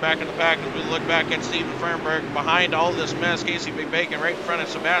bit farther back in the pack as we look back at Steven Fernberg behind all this mess. Casey McBacon right in front of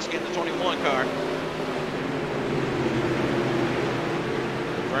Sebastian, the 21 car.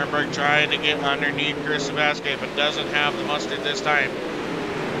 Fernberg trying to get underneath Chris Sebastian, but doesn't have the mustard this time.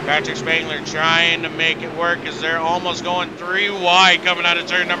 Patrick Spangler trying to make it work as they're almost going 3 wide coming out of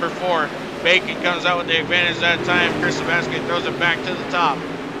turn number 4. Bacon comes out with the advantage that time. Chris Sebastian throws it back to the top.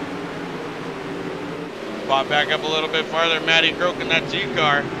 Bought back up a little bit farther. Matty Croak in that 2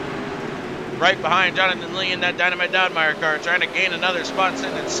 car. Right behind Jonathan Lee in that Dynamite Doudmeyer car. Trying to gain another spot,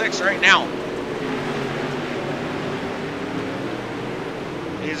 sitting at 6 right now.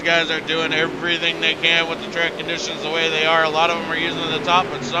 These guys are doing everything they can with the track conditions the way they are. A lot of them are using the top,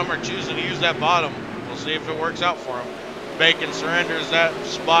 but some are choosing to use that bottom. We'll see if it works out for them. Bacon surrenders that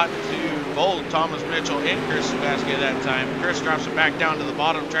spot to both Thomas Mitchell and Chris Sebastian that time. Chris drops it back down to the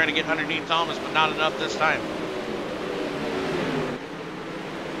bottom, trying to get underneath Thomas, but not enough this time.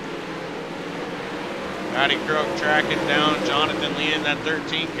 Matty Croak tracking down Jonathan Lee in that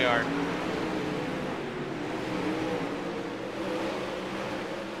 13 car.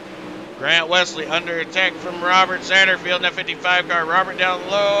 Grant Wesley under attack from Robert Satterfield in that 55 car. Robert down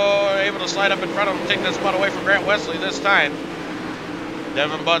low, able to slide up in front of him, take that spot away from Grant Wesley this time.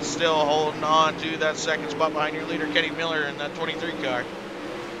 Devin Butts still holding on to that second spot behind your leader, Kenny Miller, in that 23 car.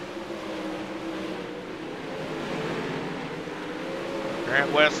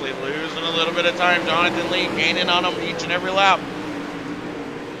 Grant Wesley losing a little bit of time. Jonathan Lee gaining on him each and every lap.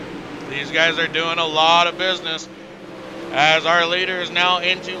 These guys are doing a lot of business. As our leader is now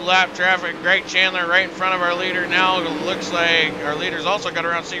into lap traffic. Greg Chandler right in front of our leader now. It looks like our leader's also got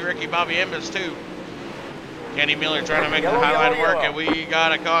around C. Ricky Bobby Imbus too. Kenny Miller trying to make the highline work, and we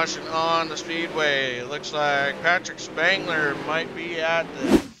got a caution on the speedway. It looks like Patrick Spangler might be at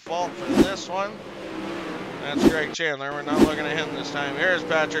the fault for this one. That's Greg Chandler. We're not looking at him this time. Here's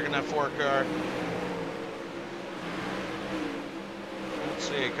Patrick in that 4 car. Let's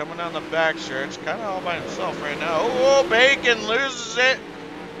see, coming down the backstretch, kind of all by himself right now. Oh, Bacon loses it.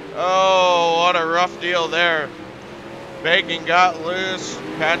 Oh, what a rough deal there. Bacon got loose.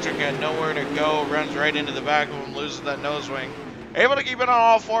 Patrick had nowhere to go. Runs right into the back of him, loses that nose wing. Able to keep it on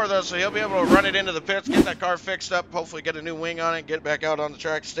all 4 though, so he'll be able to run it into the pits, get that car fixed up, hopefully get a new wing on it, get back out on the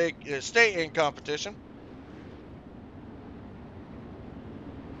track, stay in competition.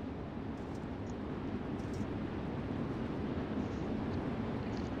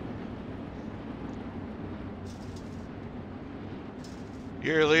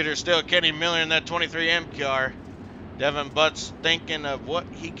 Your leader still Kenny Miller in that 23M car. Devin Butts thinking of what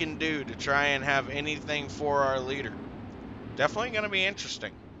he can do to try and have anything for our leader. Definitely going to be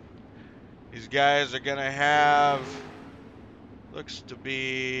interesting. These guys are going to have, looks to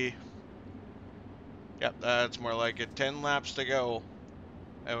be, yep, that's more like it, 10 laps to go.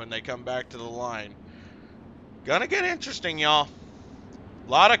 And when they come back to the line. Gonna get interesting, y'all.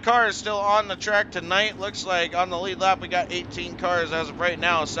 A lot of cars still on the track tonight. Looks like on the lead lap we got 18 cars as of right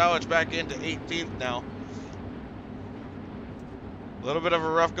now. Salvage back into 18th now. A little bit of a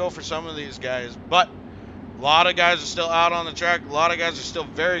rough go for some of these guys, but a lot of guys are still out on the track. A lot of guys are still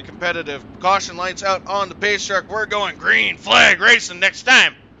very competitive. Caution lights out on the pace truck. We're going green flag racing next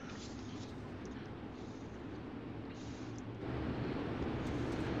time.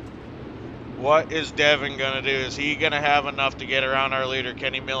 What is Devin going to do? Is he going to have enough to get around our leader,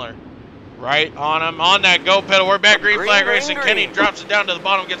 Kenny Miller? Right on him, on that go pedal. We're back green flag racing. Kenny drops it down to the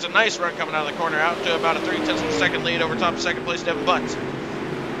bottom, gets a nice run coming out of the corner, out to about a 3/10 of a second lead over top of second place, Devin Butts.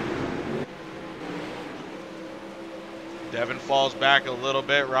 Devin falls back a little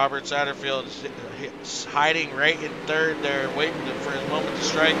bit. Robert Satterfield is hiding right in third there, waiting for his moment to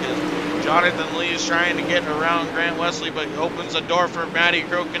strike. As Jonathan Lee is trying to get around Grant Wesley, but opens the door for Matty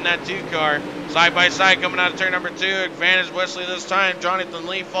Croak in that 2 car. Side by side coming out of turn number 2. Advantage Wesley this time. Jonathan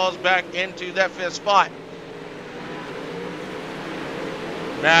Lee falls back into that 5th spot.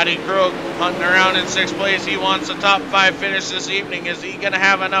 Matty Croak hunting around in 6th place. He wants a top 5 finish this evening. Is he going to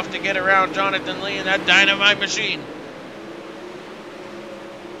have enough to get around Jonathan Lee in that dynamite machine?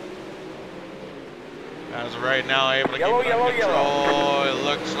 As of right now, able to keep it under control. It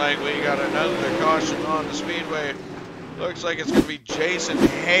looks like we got another caution on the speedway. Looks like it's going to be Jason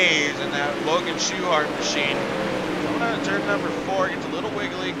Hayes in that Logan Schuhart machine. Coming out of turn number 4, gets a little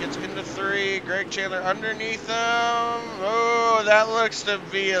wiggly, gets into 3. Greg Chandler underneath him. Oh, that looks to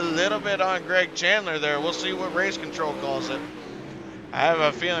be a little bit on Greg Chandler there. We'll see what race control calls it. I have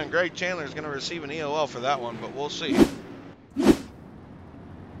a feeling Greg Chandler is going to receive an EOL for that one, but we'll see.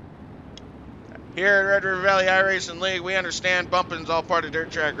 Here at Red River Valley iRacing League, we understand bumping's all part of dirt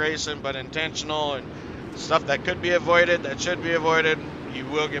track racing, but intentional and stuff that could be avoided, that should be avoided, you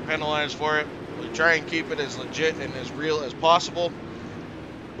will get penalized for it. We try and keep it as legit and as real as possible,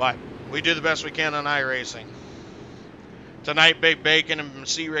 but we do the best we can on iRacing. Tonight, Big Bacon and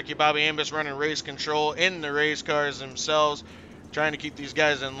C. Ricky Bobby Ambus running race control in the race cars themselves, trying to keep these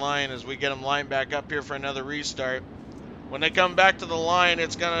guys in line as we get them lined back up here for another restart. When they come back to the line,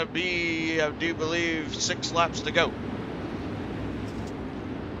 it's going to be, I do believe, 6 laps to go.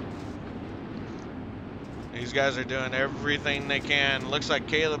 These guys are doing everything they can. Looks like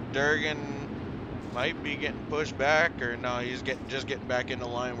Caleb Durgan might be getting pushed back, or no, he's just getting back into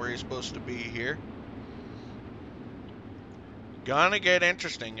line where he's supposed to be here. Gonna get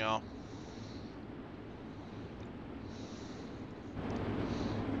interesting, y'all.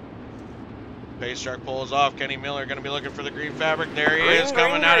 Pace truck pulls off. Kenny Miller going to be looking for the green fabric. There he is,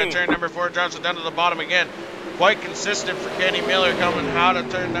 coming out of turn number 4. Drops it down to the bottom again. Quite consistent for Kenny Miller coming out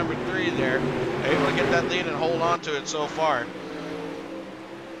of turn number 3 there. Able to get that lead and hold on to it so far.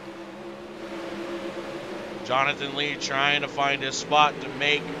 Jonathan Lee trying to find his spot to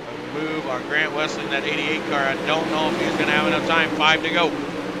make a move on Grant Wesley in that 88 car. I don't know if he's going to have enough time. 5 to go.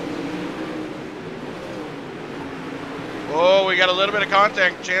 Oh, we got a little bit of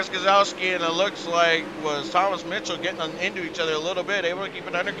contact. Chance Gazowski and it looks like was Thomas Mitchell getting into each other a little bit. Able to keep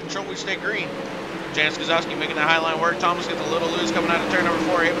it under control. We stay green. Chance Gazowski making the high line work. Thomas gets a little loose coming out of turn number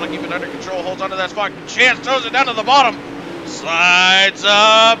 4. Able to keep it under control. Holds onto that spot. Chance throws it down to the bottom. Slides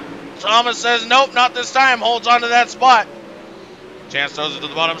up. Thomas says, nope, not this time. Holds onto that spot. Chance throws it to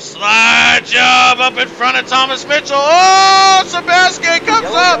the bottom. Slide job up in front of Thomas Mitchell. Oh, Sebastian comes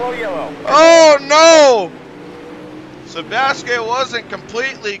up. Yellow. Oh, no. Sebastian wasn't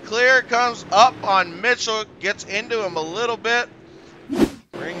completely clear. Comes up on Mitchell. Gets into him a little bit.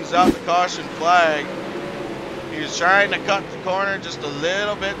 Brings out the caution flag. He was trying to cut the corner just a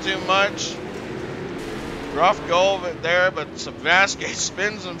little bit too much. Rough go of it there, but Sebastian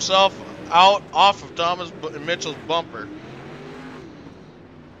spins himself out off of Thomas Mitchell's bumper.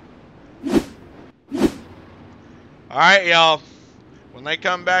 All right, y'all. When they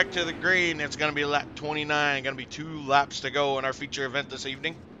come back to the green, it's going to be lap 29. Going to be 2 laps to go in our feature event this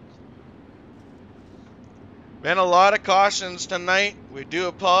evening. Been a lot of cautions tonight. We do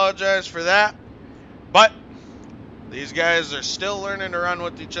apologize for that. But these guys are still learning to run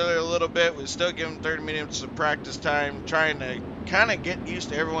with each other a little bit. We still give them 30 minutes of practice time, trying to kind of get used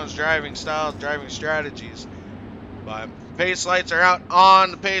to everyone's driving styles, driving strategies. But pace lights are out on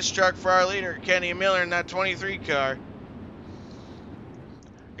the pace truck for our leader, Kenny Miller, in that 23 car.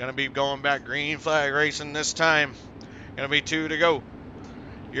 Gonna be going back green flag racing this time. Gonna be 2 to go.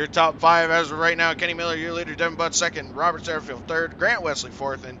 Your top 5 as of right now: Kenny Miller, your leader; Devin Butt 2nd; Robert Satterfield 3rd; Grant Wesley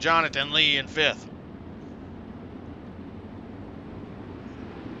 4th; and Jonathan Lee in 5th.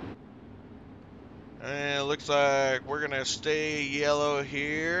 And it looks like we're gonna stay yellow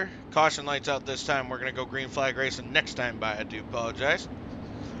here. Caution lights out this time. We're gonna go green flag racing next time by. I do apologize.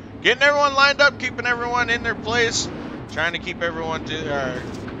 Getting everyone lined up, keeping everyone in their place, trying to keep everyone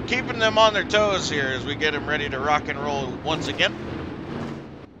keeping them on their toes here as we get them ready to rock and roll once again.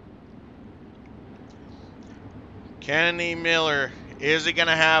 Kenny Miller, is he going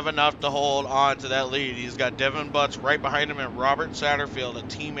to have enough to hold on to that lead? He's got Devin Butts right behind him and Robert Satterfield, a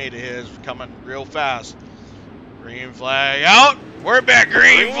teammate of his, coming real fast. Green flag out. We're back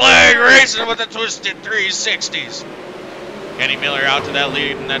green flag racing with the Twisted 360s. Kenny Miller out to that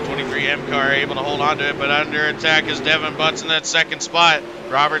lead in that 23M car, able to hold on to it, but under attack is Devin Butts in that 2nd spot.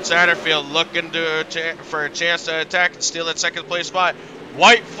 Robert Satterfield looking for a chance to attack and steal that 2nd place spot.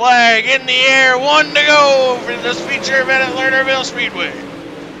 White flag in the air, 1 to go for this feature event at Lernerville Speedway.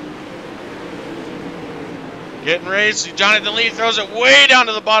 Getting racy. Jonathan Lee throws it way down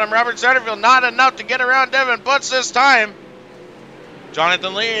to the bottom. Robert Satterfield not enough to get around Devin Butts this time.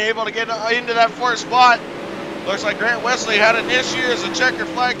 Jonathan Lee able to get into that 4th spot. Looks like Grant Wesley had an issue as the checker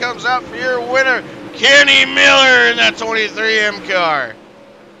flag comes out for your winner, Kenny Miller, in that 23M car.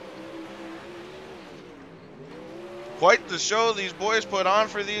 Quite the show these boys put on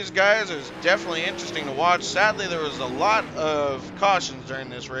for these guys. It was definitely interesting to watch. Sadly, there was a lot of cautions during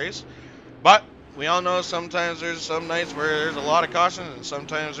this race. But we all know sometimes there's some nights where there's a lot of cautions and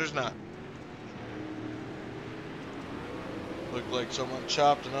sometimes there's not. Looked like someone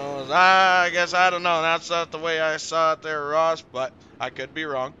chopped a nose. I guess I don't know. That's not the way I saw it there, Ross, but I could be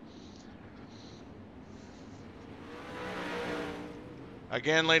wrong.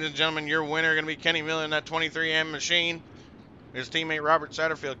 Again, ladies and gentlemen, your winner going to be Kenny Miller in that 23M machine. His teammate Robert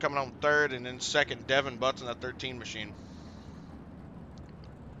Satterfield coming on third, and then second, Devin Butts in that 13 machine.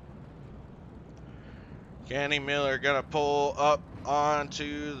 Kenny Miller going to pull up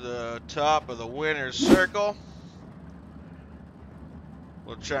onto the top of the winner's circle.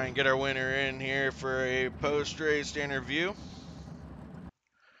 We'll try and get our winner in here for a post-race interview.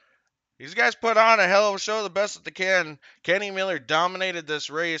 These guys put on a hell of a show, the best that they can. Kenny Miller dominated this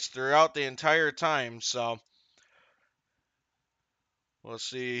race throughout the entire time, so we'll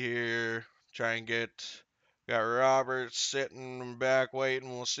see here. Try and got Robert sitting back waiting.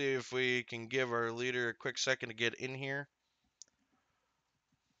 We'll see if we can give our leader a quick second to get in here.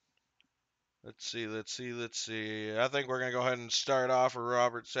 Let's see. I think we're going to go ahead and start off with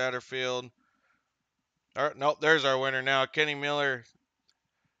Robert Satterfield. All right, nope, there's our winner now. Kenny Miller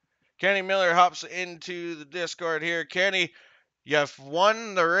hops into the Discord here. Kenny, you've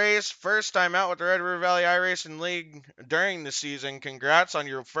won the race first time out with the Red River Valley iRacing League during the season. Congrats on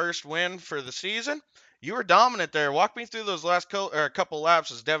your first win for the season. You were dominant there. Walk me through those last couple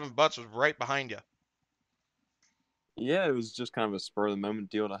laps as Devin Butts was right behind you. Yeah, it was just kind of a spur of the moment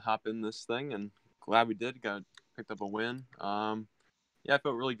deal to hop in this thing, and glad we did. Picked up a win. Yeah, I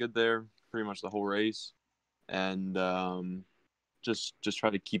felt really good there pretty much the whole race, and just try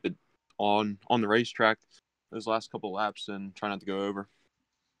to keep it on the racetrack those last couple laps and try not to go over.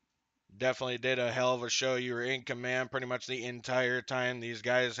 Definitely did a hell of a show. You were in command pretty much the entire time. These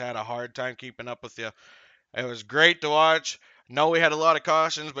guys had a hard time keeping up with you. It was great to watch. No, we had a lot of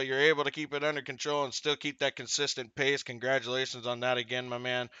cautions, but you're able to keep it under control and still keep that consistent pace. Congratulations on that again, my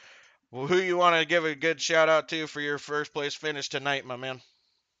man. Well, who you want to give a good shout out to for your first place finish tonight, my man?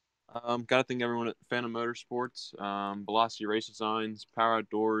 Got to thank everyone at Phantom Motorsports, Velocity Race Designs, Power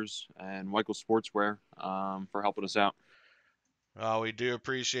Outdoors, and Weichel Sportswear for helping us out. We do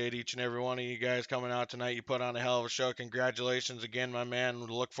appreciate each and every one of you guys coming out tonight. You put on a hell of a show. Congratulations again, my man. We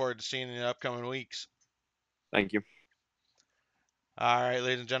look forward to seeing you in the upcoming weeks. Thank you. All right,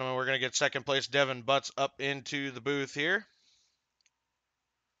 ladies and gentlemen, we're going to get second place Devin Butts up into the booth here.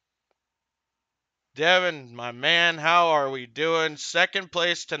 Devin, my man, how are we doing? Second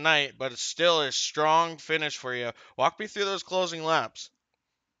place tonight, but it's still a strong finish for you. Walk me through those closing laps.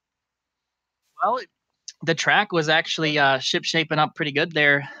 Well, the track was actually shaping up pretty good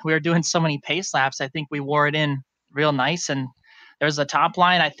there. We were doing so many pace laps. I think we wore it in real nice. And there's a top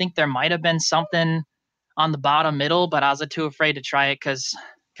line. I think there might have been something on the bottom middle, but I was too afraid to try it because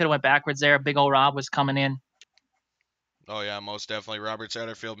could have went backwards there. Big old Rob was coming in. Oh, yeah, most definitely. Robert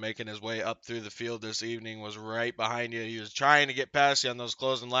Satterfield making his way up through the field this evening was right behind you. He was trying to get past you on those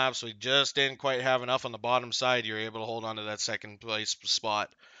closing laps, so he just didn't quite have enough on the bottom side. You were able to hold on to that second place spot.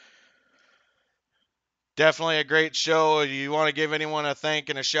 Definitely a great show. You want to give anyone a thank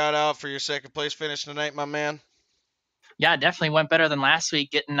and a shout out for your second place finish tonight, my man? Yeah, definitely went better than last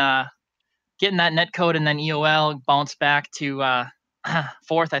week. Getting that net code and then EOL bounced back to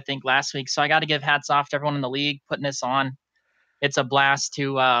fourth, I think, last week. So I got to give hats off to everyone in the league putting this on. It's a blast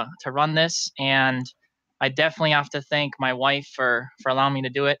to run this, and I definitely have to thank my wife for allowing me to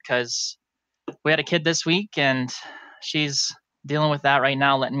do it because we had a kid this week, and she's dealing with that right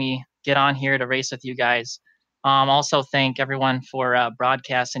now, letting me get on here to race with you guys. Also thank everyone for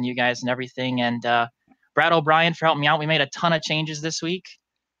broadcasting you guys and everything, and Brad O'Brien for helping me out. We made a ton of changes this week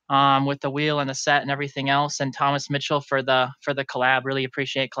with the wheel and the set and everything else, and Thomas Mitchell for the collab. Really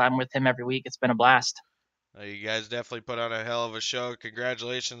appreciate collabing with him every week. It's been a blast. You guys definitely put on a hell of a show.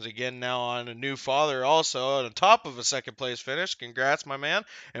 Congratulations again now on a new father also on top of a second place finish. Congrats, my man.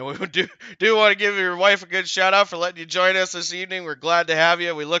 And we do want to give your wife a good shout out for letting you join us this evening. We're glad to have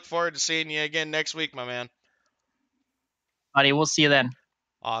you. We look forward to seeing you again next week, my man. Buddy, we'll see you then.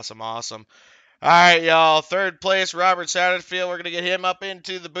 Awesome. All right, y'all. Third place, Robert Satterfield. We're going to get him up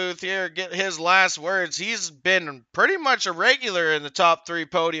into the booth here, get his last words. He's been pretty much a regular in the top three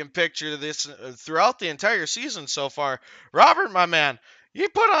podium picture throughout the entire season so far. Robert, my man, you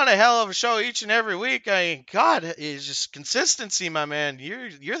put on a hell of a show each and every week. I mean, God, it's just consistency, my man.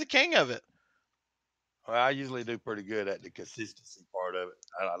 You're the king of it. Well, I usually do pretty good at the consistency part of it.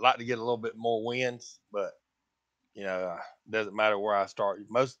 I'd like to get a little bit more wins, but it doesn't matter where I start.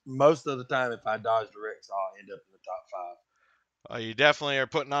 Most of the time, if I dodge the wrecks, I'll end up in the top five. You definitely are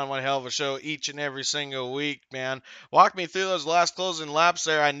putting on one hell of a show each and every single week, man. Walk me through those last closing laps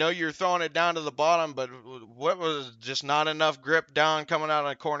there. I know you're throwing it down to the bottom, but what was just not enough grip down coming out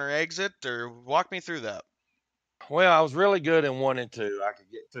on a corner exit, or walk me through that? Well, I was really good in 1 and 2. I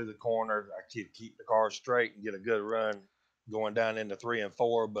could get through the corner. I could keep the car straight and get a good run going down into 3 and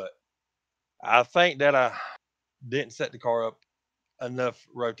 4. But I think that I didn't set the car up enough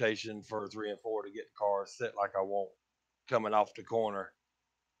rotation for 3 and 4 to get the car set like I want coming off the corner.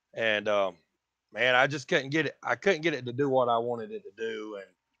 And man, I just couldn't get it. I couldn't get it to do what I wanted it to do. And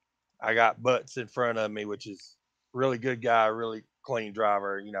I got Butts in front of me, which is really good guy, really clean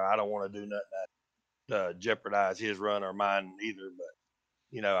driver. I don't want to do nothing to jeopardize his run or mine either.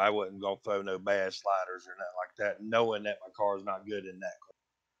 But I wasn't gonna throw no bad sliders or nothing like that, knowing that my car is not good in that.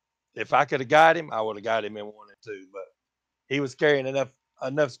 If I could have got him, I would have got him in 1 and 2. But he was carrying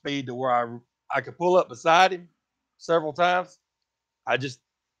enough speed to where I could pull up beside him several times. I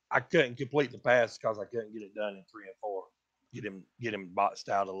couldn't complete the pass because I couldn't get it done in 3 and 4. Get him boxed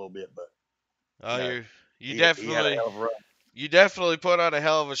out a little bit, but Oh, you know you he had a definitely hell of a run. you definitely put on a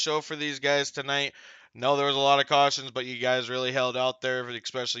hell of a show for these guys tonight. No, there was a lot of cautions, but you guys really held out there,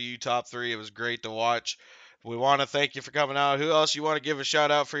 especially you top three. It was great to watch. We want to thank you for coming out. Who else you want to give a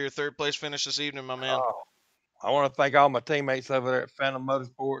shout out for your third place finish this evening, my man? Oh, I want to thank all my teammates over there at Phantom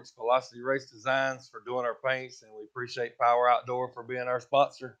Motorsports, Velocity Race Designs for doing our paints, and we appreciate Power Outdoor for being our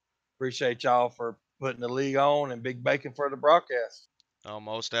sponsor. Appreciate y'all for putting the league on, and Big Bacon for the broadcast. Oh,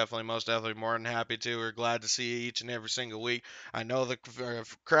 most definitely, most definitely. More than happy to. We're glad to see you each and every single week. I know the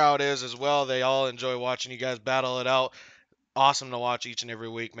crowd is as well. They all enjoy watching you guys battle it out. Awesome to watch each and every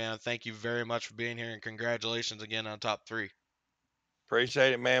week, man. Thank you very much for being here, and congratulations again on top three.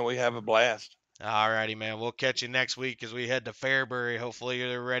 Appreciate it, man. We have a blast. Alrighty, man. We'll catch you next week as we head to Fairbury. Hopefully,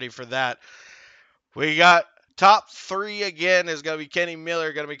 you're ready for that. We got top three again is going to be Kenny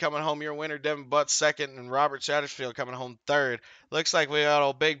Miller going to be coming home your winner, Devin Butts second, and Robert Satterfield coming home third. Looks like we got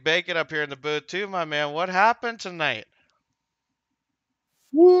old Big Bacon up here in the booth too, my man. What happened tonight?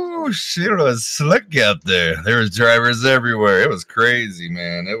 Woo, shit, it was slick out there. There was drivers everywhere. It was crazy,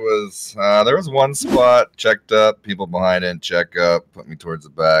 man. It was there was one spot checked up, people behind didn't check up, put me towards the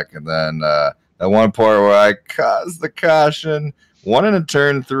back, and then that one part where I caused the caution, one in a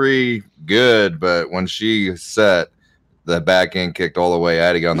turn 3, good, but when she set, the back end kicked all the way. I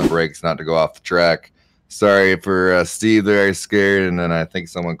had to get on the brakes not to go off the track. Sorry for Steve there, I scared, and then I think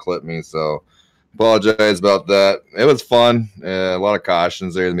someone clipped me, so apologize about that. It was fun. A lot of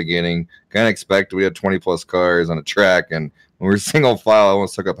cautions there in the beginning. Kind of expected. We had 20 plus cars on a track, and when we were single file, I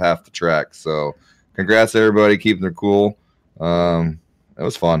almost took up half the track. So, congrats to everybody keeping their cool. It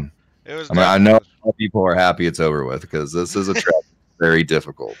was fun. It was. I know people are happy it's over with because this is a track very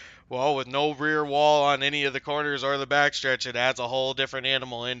difficult. Well, with no rear wall on any of the corners or the backstretch, it adds a whole different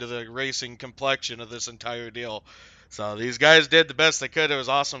animal into the racing complexion of this entire deal. So these guys did the best they could. It was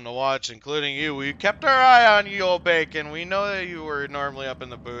awesome to watch, including you. We kept our eye on you, old Bacon. We know that you were normally up in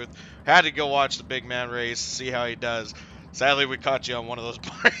the booth. Had to go watch the big man race, see how he does. Sadly, we caught you on one of those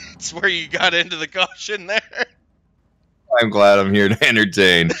parts where you got into the caution there. I'm glad I'm here to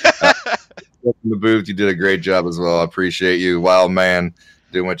entertain. In the booth, you did a great job as well. I appreciate you, wild man,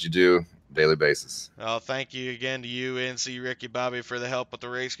 doing what you do on a daily basis. Well, thank you again to you, NC, Ricky, Bobby, for the help with the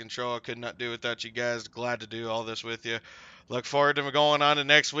race control. I could not do without you guys. Glad to do all this with you. Look forward to going on to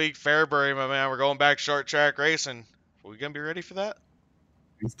next week, Fairbury, my man. We're going back short track racing. Are we gonna be ready for that?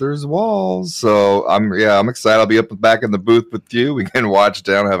 There's walls, so I'm excited. I'll be up back in the booth with you. We can watch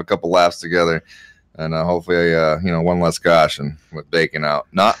down, have a couple laughs together, and hopefully, one less caution with Bacon out.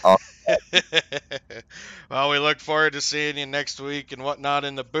 Not on. Well, we look forward to seeing you next week and whatnot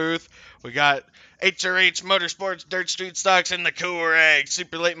in the booth. We got HRH Motorsports Dirt Street Stocks in the Coorag.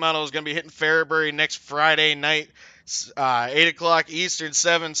 Super late model is going to be hitting Fairbury next Friday night. 8 o'clock Eastern,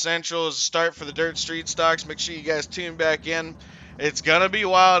 7 Central is the start for the Dirt Street Stocks. Make sure you guys tune back in. It's going to be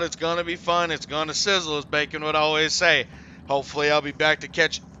wild. It's going to be fun. It's going to sizzle, as Bacon would always say. Hopefully, I'll be back to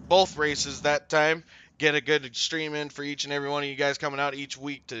catch both races that time. Get a good stream in for each and every one of you guys coming out each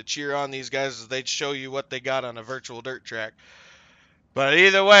week to cheer on these guys as they show you what they got on a virtual dirt track. But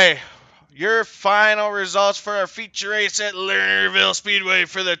either way, your final results for our feature race at Lernerville Speedway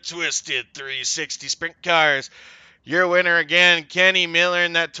for the Twisted 360 Sprint Cars. Your winner again, Kenny Miller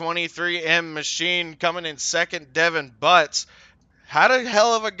in that 23M machine, coming in second, Devin Butts. Had a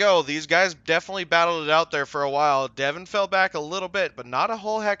hell of a go. These guys definitely battled it out there for a while. Devin fell back a little bit, but not a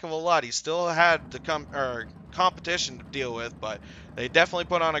whole heck of a lot. He still had the competition to deal with, but they definitely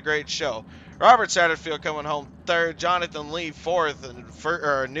put on a great show. Robert Satterfield coming home third. Jonathan Lee fourth. And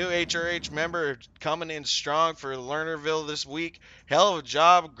a new HRH member coming in strong for Lernerville this week. Hell of a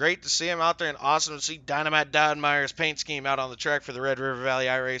job. Great to see him out there, and awesome to see Dynamite Dodmeyer's paint scheme out on the track for the Red River Valley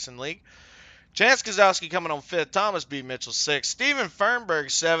iRacing League. Chance Kozowski coming home 5th. Thomas B. Mitchell 6th. Steven Fernberg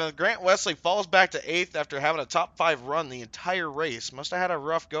 7th. Grant Wesley falls back to 8th after having a top 5 run the entire race. Must have had a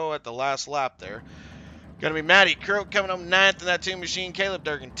rough go at the last lap there. Going to be Matty Croak coming home 9th in that 2 machine. Caleb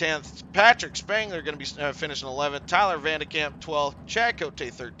Durgan 10th. Patrick Spangler going to be finishing 11th. Tyler Vandekamp 12th. Chad Cote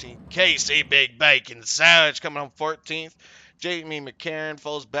 13th. Casey Big Bacon Savage coming home 14th. Jamie McCarron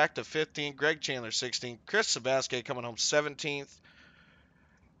falls back to 15th. Greg Chandler 16th. Chris Sabaske coming home 17th.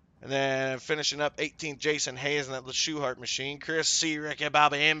 And then finishing up 18th, Jason Hayes in that Schuhart machine. Chris C. Ricky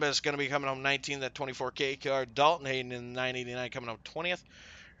Bobby Ambus going to be coming home 19th at 24K car. Dalton Hayden in the 989 coming home 20th.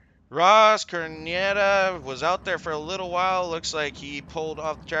 Ross Cornetta was out there for a little while. Looks like he pulled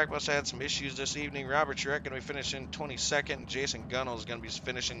off the track. Must have had some issues this evening. Robert Shrek going to be finishing 22nd. Jason Gunnell is going to be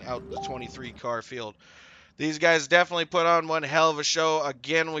finishing out the 23 car field. These guys definitely put on one hell of a show.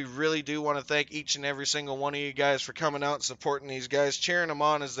 Again, we really do want to thank each and every single one of you guys for coming out and supporting these guys, cheering them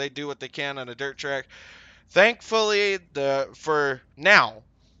on as they do what they can on a dirt track. Thankfully, for now,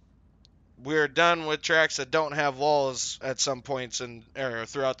 we're done with tracks that don't have walls at some points or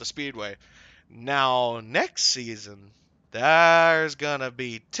throughout the speedway. Now, next season, there's gonna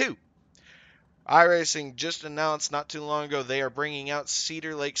be 2. iRacing just announced not too long ago they are bringing out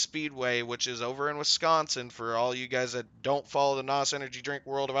Cedar Lake Speedway, which is over in Wisconsin for all you guys that don't follow the NOS Energy Drink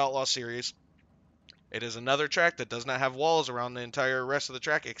World of Outlaw series. It is another track that does not have walls around the entire rest of the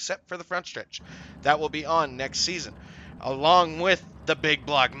track except for the front stretch. That will be on next season, along with the Big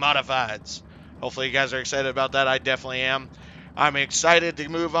Block Modifieds. Hopefully you guys are excited about that. I definitely am. I'm excited to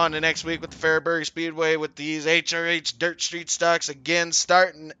move on to next week with the Fairbury Speedway with these HRH Dirt Street Stocks again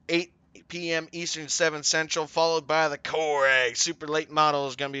starting 8 p.m. Eastern, 7 Central, followed by the Coreg Super Late Model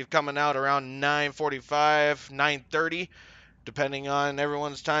is going to be coming out around 9:45, 9:30. Depending on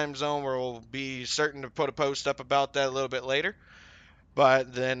everyone's time zone, we'll be certain to put a post up about that a little bit later.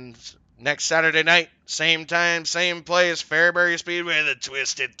 But then next Saturday night, same time, same place, Fairbury Speedway, the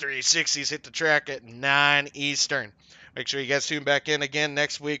Twisted 360s hit the track at 9 Eastern. Make sure you guys tune back in again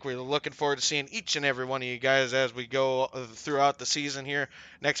next week. We're looking forward to seeing each and every one of you guys as we go throughout the season here.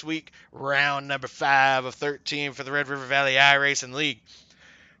 Next week, round number 5 of 13 for the Red River Valley iRacing League.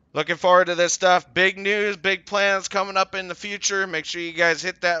 Looking forward to this stuff. Big news, big plans coming up in the future. Make sure you guys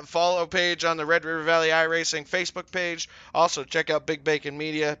hit that follow page on the Red River Valley iRacing Facebook page. Also, check out Big Bacon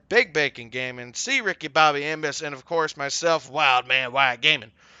Media, Big Bacon Gaming, C. Ricky Bobby Imbus, and of course myself, Wild Man Wyatt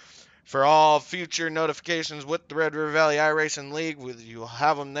Gaming. For all future notifications with the Red River Valley iRacing League, you'll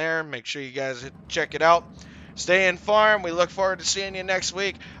have them there. Make sure you guys check it out. Stay informed. We look forward to seeing you next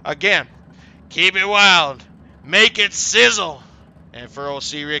week. Again, keep it wild. Make it sizzle. And for old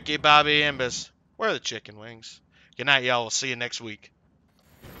C. Ricky Bobby Imbus, where are the chicken wings? Good night, y'all. We'll see you next week.